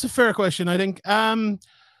 Yeah, that's a fair question, I think. I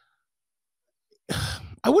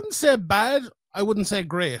wouldn't say bad. I wouldn't say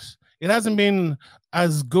great. It hasn't been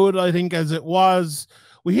as good, I think, as it was.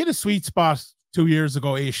 We hit a sweet spot 2 years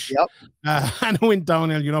ago-ish. Yep. And it went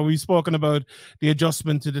downhill. You know, we've spoken about the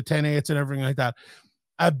adjustment to the 10-8s and everything like that.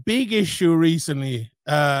 A big issue recently,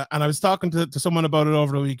 and I was talking to someone about it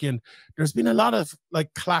over the weekend, there's been a lot of,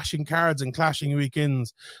 like, clashing cards and clashing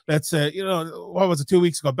weekends. Let's say, you know, what was it, 2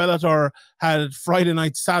 weeks ago? Bellator had Friday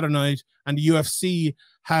night, Saturday night, and the UFC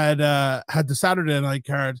had the Saturday night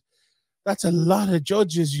card. That's a lot of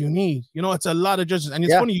judges you need. You know, it's a lot of judges. And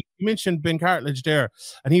it's funny, you mentioned Ben Cartledge there,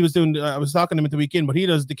 and he was doing, I was talking to him at the weekend, but he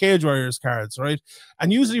does the Cage Warriors cards, right?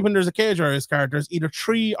 And usually when there's a Cage Warriors card, there's either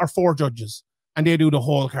 3 or 4 judges, and they do the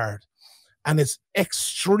whole card. And it's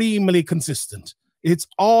extremely consistent. It's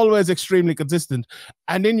always extremely consistent.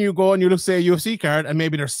 And then you go and you look, say, a UFC card, and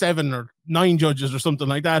maybe there's 7 or 9 judges or something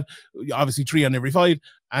like that. Obviously 3 on every fight,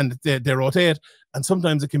 and they rotate. And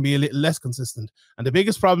sometimes it can be a little less consistent. And the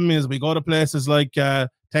biggest problem is we go to places like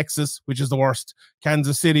Texas, which is the worst,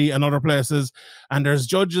 Kansas City and other places, and there's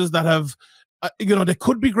judges that have, you know, they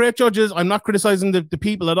could be great judges. I'm not criticizing the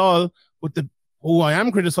people at all, but who I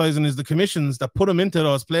am criticizing is the commissions that put them into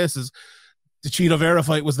those places. The Cheeto Vera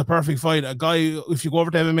fight was the perfect fight. A guy, if you go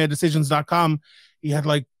over to MMAdecisions.com, he had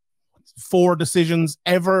like 4 decisions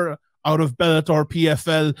ever out of Bellator,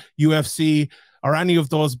 PFL, UFC, or any of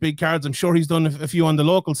those big cards. I'm sure he's done a few on the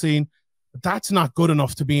local scene. But that's not good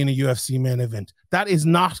enough to be in a UFC main event. That is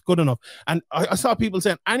not good enough. And I saw people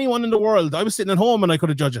saying, anyone in the world, I was sitting at home and I could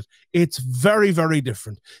have judged it. It's very, very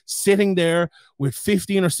different. Sitting there with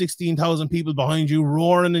 15 or 16,000 people behind you,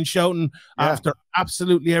 roaring and shouting after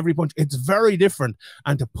absolutely every punch. It's very different.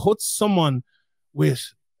 And to put someone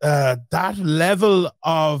with that level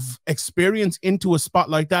of experience into a spot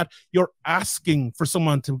like that, you're asking for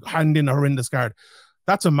someone to hand in a horrendous card.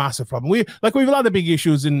 That's a massive problem. We have a lot of big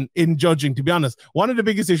issues in judging, to be honest. One of the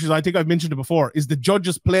biggest issues, I think I've mentioned it before, is the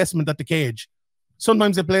judges' placement at the cage.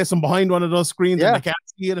 Sometimes they place them behind one of those screens and they can't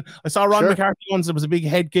see it. I saw Ron McCarthy once, there was a big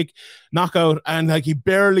head kick knockout, and like he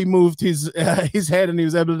barely moved his head and he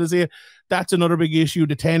was able to see it. That's another big issue.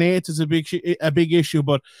 The 10-8 is a big issue.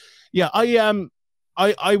 But yeah,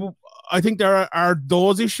 I think there are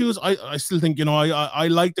those issues. I still think, you know, I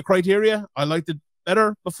like the criteria. I liked it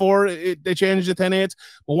better before they changed the 10-8s.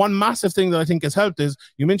 But one massive thing that I think has helped is,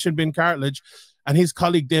 you mentioned Ben Cartledge and his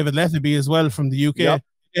colleague David Letheby as well from the UK. Yep.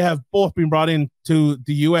 They have both been brought in to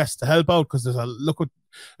the US to help out, because there's a look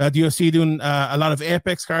at the UFC doing a lot of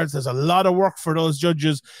Apex cards. There's a lot of work for those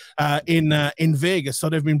judges in Vegas, so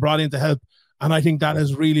they've been brought in to help. And I think that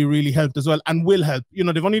has really, really helped as well, and will help. You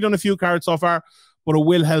know, they've only done a few cards so far, but it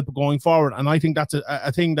will help going forward. And I think that's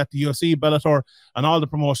a thing that the UFC, Bellator, and all the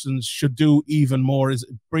promotions should do even more, is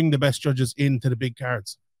bring the best judges into the big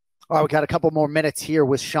cards. All right, we got a couple more minutes here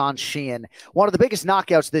with Sean Sheehan. One of the biggest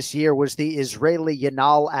knockouts this year was the Israeli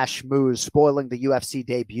Yanal Ashmuz, spoiling the UFC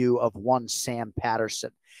debut of one Sam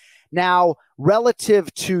Patterson. Now,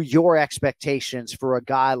 relative to your expectations for a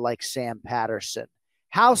guy like Sam Patterson,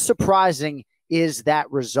 how surprising is that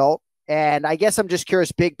result? And I guess I'm just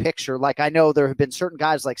curious, big picture. Like, I know there have been certain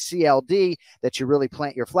guys like CLD that you really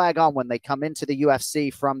plant your flag on when they come into the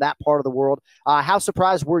UFC from that part of the world. How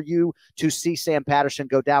surprised were you to see Sam Patterson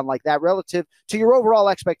go down like that relative to your overall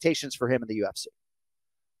expectations for him in the UFC?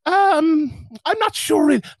 I'm not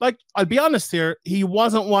sure. Like, I'll be honest here. He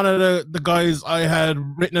wasn't one of the guys I had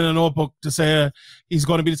written in a notebook to say he's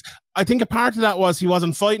going to be this. I think a part of that was he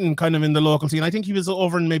wasn't fighting kind of in the local scene. I think he was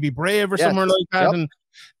over in maybe Brave or somewhere like that. Yep. And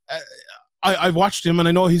I've watched him and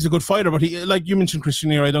I know he's a good fighter, but he, like you mentioned, Christian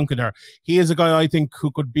Duncan there, he is a guy I think who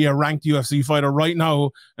could be a ranked UFC fighter right now.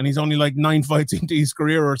 And he's only like 9 fights into his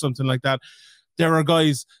career or something like that. There are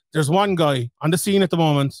guys, there's one guy on the scene at the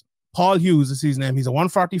moment, Paul Hughes is his name. He's a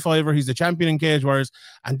 145er. He's the champion in Cage Warriors.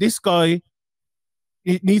 And this guy,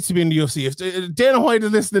 it needs to be in the UFC. If Dana White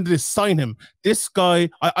is listening to this, sign him. This guy,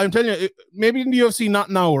 I'm telling you, maybe in the UFC, not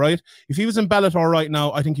now, right? If he was in Bellator right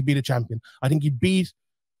now, I think he'd be the champion. I think he'd beat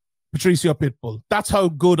Patricio Pitbull. That's how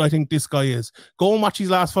good I think this guy is. Go and watch his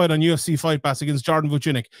last fight on UFC Fight Pass against Jordan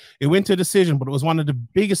Vucinic. It went to a decision, but it was one of the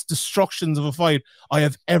biggest destructions of a fight I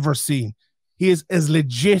have ever seen. He is as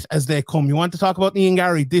legit as they come. You want to talk about Ian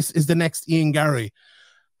Gary? This is the next Ian Gary.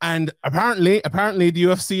 And apparently the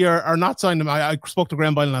UFC are not signing him. I spoke to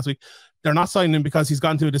Graham Byron last week. They're not signing him because he's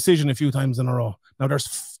gone to a decision a few times in a row. Now,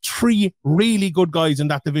 there's 3 really good guys in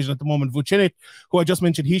that division at the moment. Vucinic, who I just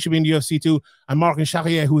mentioned, he should be in the UFC too. And Morgan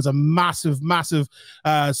Charrier, who is a massive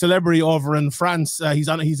celebrity over in France. He's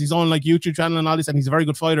his own like YouTube channel and all this, and he's a very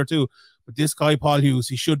good fighter too. But this guy, Paul Hughes,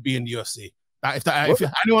 he should be in the UFC. If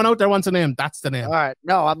anyone out there wants a name, that's the name. All right.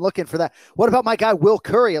 No, I'm looking for that. What about my guy, Will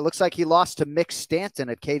Curry? It looks like he lost to Mick Stanton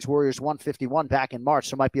at Cage Warriors 151 back in March.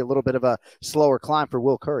 So it might be a little bit of a slower climb for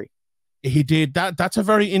Will Curry. He did. That's a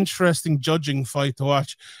very interesting judging fight to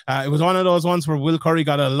watch. It was one of those ones where Will Curry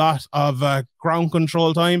got a lot of ground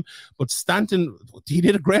control time, but Stanton, he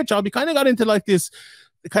did a great job. He kind of got into like this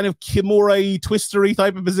kind of Kimura twistery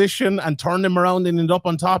type of position and turned him around and ended up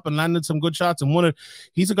on top and landed some good shots and won it.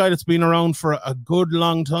 He's a guy that's been around for a good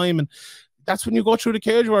long time, and that's when you go through the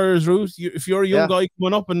Cage Warriors route. If you're a young guy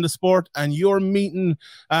coming up in the sport and you're meeting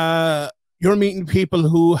people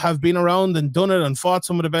who have been around and done it and fought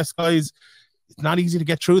some of the best guys, it's not easy to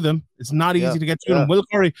get through them. It's not easy to get through them. Will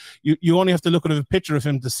Curry, you only have to look at a picture of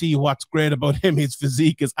him to see what's great about him. His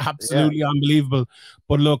physique is absolutely unbelievable.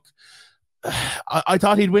 But look, I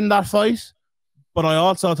thought he'd win that fight, but I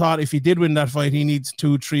also thought if he did win that fight, he needs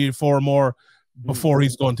 2, 3, 4 more before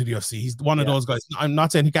he's going to the UFC. He's one of those guys. I'm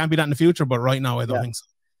not saying he can't be that in the future, but right now I don't think so.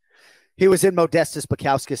 He was in Modestas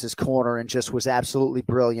Bukowskis' corner and just was absolutely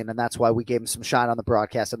brilliant, and that's why we gave him some shine on the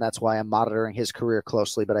broadcast, and that's why I'm monitoring his career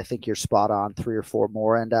closely. But I think you're spot on, 3 or 4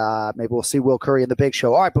 more, and maybe we'll see Will Curry in the big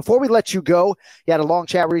show. All right, before we let you go, you had a long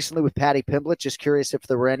chat recently with Paddy Pimblett. Just curious if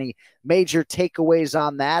there were any major takeaways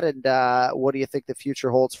on that, and what do you think the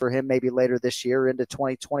future holds for him maybe later this year into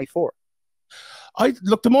 2024?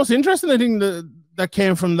 The most interesting thing that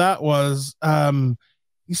came from that was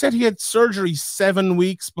he said he had surgery 7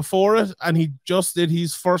 weeks before it, and he just did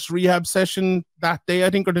his first rehab session that day, I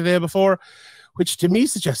think, or the day before, which to me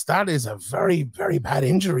suggests that is a very, very bad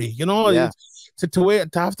injury. You know, to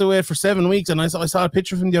have to wait for 7 weeks. And I saw a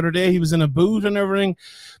picture of him the other day. He was in a boot and everything.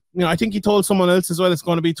 You know, I think he told someone else as well it's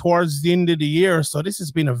going to be towards the end of the year. So this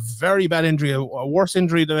has been a very bad injury, a worse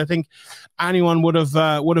injury than I think anyone would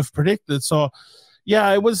have predicted. So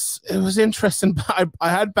yeah, it was interesting. I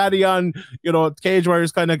had Paddy on, you know, Cage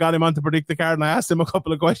Warriors kind of got him on to predict the card, and I asked him a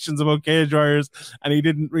couple of questions about Cage Warriors, and he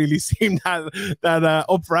didn't really seem that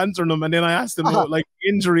up for answering them. And then I asked him about like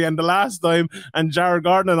injury and the last time and Jared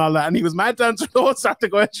Gordon and all that, and he was mad to answer those sort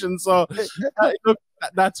of questions. So look,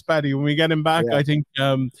 that's Paddy. When we get him back, I think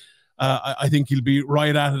he'll be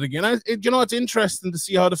right at it again. You know, it's interesting to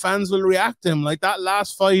see how the fans will react to him. Like that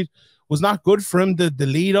last fight was not good for him, the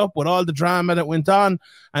lead up with all the drama that went on.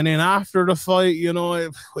 And then after the fight, you know,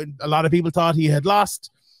 a lot of people thought he had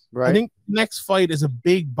lost. Right. I think the next fight is a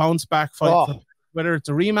big bounce back fight, whether it's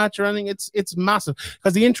a rematch or anything. It's massive.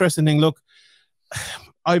 Because the interesting thing, look,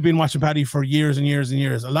 I've been watching Paddy for years and years and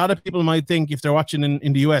years. A lot of people might think if they're watching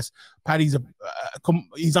in the US, Paddy's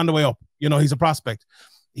he's on the way up. You know, he's a prospect.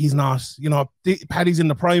 He's not. You know, Paddy's in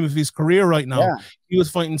the prime of his career right now. Yeah. He was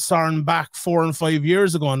fighting Soren back 4 and 5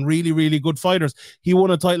 years ago, and really, really good fighters. He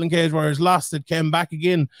won a title in Cage Warriors, lost it, came back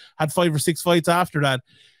again, had 5 or 6 fights after that.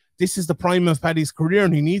 This is the prime of Paddy's career,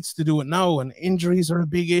 and he needs to do it now. And injuries are a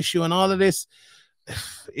big issue, and all of this.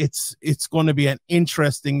 It's going to be an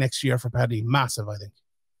interesting next year for Paddy. Massive, I think.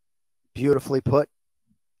 Beautifully put.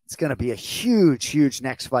 It's going to be a huge, huge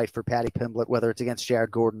next fight for Paddy Pimblett, whether it's against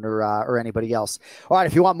Jared Gordon or anybody else. All right,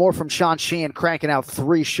 if you want more from Sean Sheehan, cranking out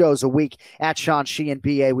 3 shows a week at Sean Sheehan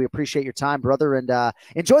BA, we appreciate your time, brother, and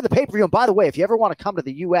enjoy the pay-per-view. And by the way, if you ever want to come to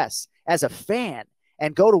the U.S. as a fan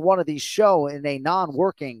and go to one of these shows in a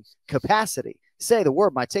non-working capacity, say the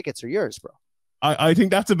word, my tickets are yours, bro. I think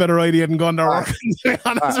that's a better idea than going to work.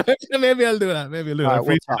 Right. Maybe I'll do that. Maybe I'll do that.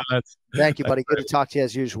 We'll Thank you, buddy. Good to talk to you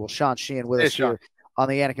as usual. Sean Sheehan with us here on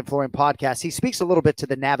the Anik Florian podcast. He speaks a little bit to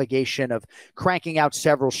the navigation of cranking out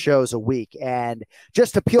several shows a week. And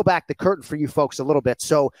just to peel back the curtain for you folks a little bit.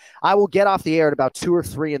 So I will get off the air at about 2 or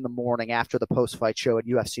 3 in the morning after the post-fight show at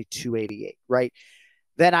UFC 288, right?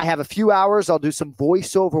 Then I have a few hours. I'll do some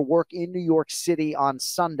voiceover work in New York City on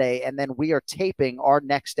Sunday, and then we are taping our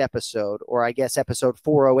next episode, or I guess episode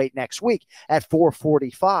 408 next week at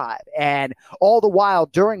 4:45. And all the while,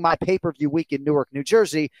 during my pay-per-view week in Newark, New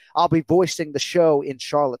Jersey, I'll be voicing the show in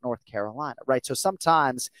Charlotte, North Carolina, right? So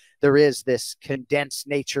sometimes there is this condensed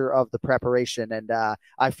nature of the preparation, and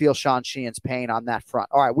I feel Sean Sheehan's pain on that front.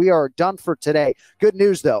 All right, we are done for today. Good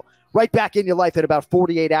news, though. Right back in your life in about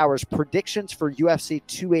 48 hours. Predictions for UFC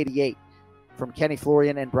 288 from Kenny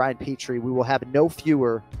Florian and Brian Petrie. We will have no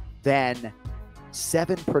fewer than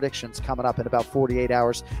 7 predictions coming up in about 48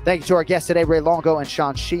 hours. Thank you to our guests today, Ray Longo and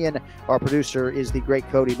Sean Sheehan. Our producer is the great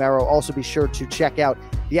Cody Merrow. Also be sure to check out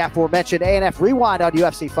the aforementioned A&F Rewind on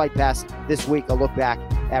UFC Fight Pass this week. A look back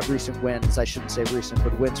at recent wins. I shouldn't say recent,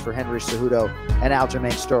 but wins for Henry Cejudo and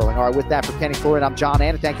Aljamain Sterling. All right, with that, for Kenny Florian, I'm John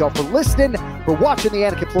Anik. Thank you all for listening, for watching the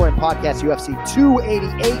Anik Florian podcast, UFC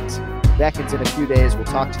 288. Beckons in a few days. We'll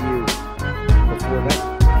talk to you before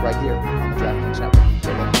then, right here on the DraftKings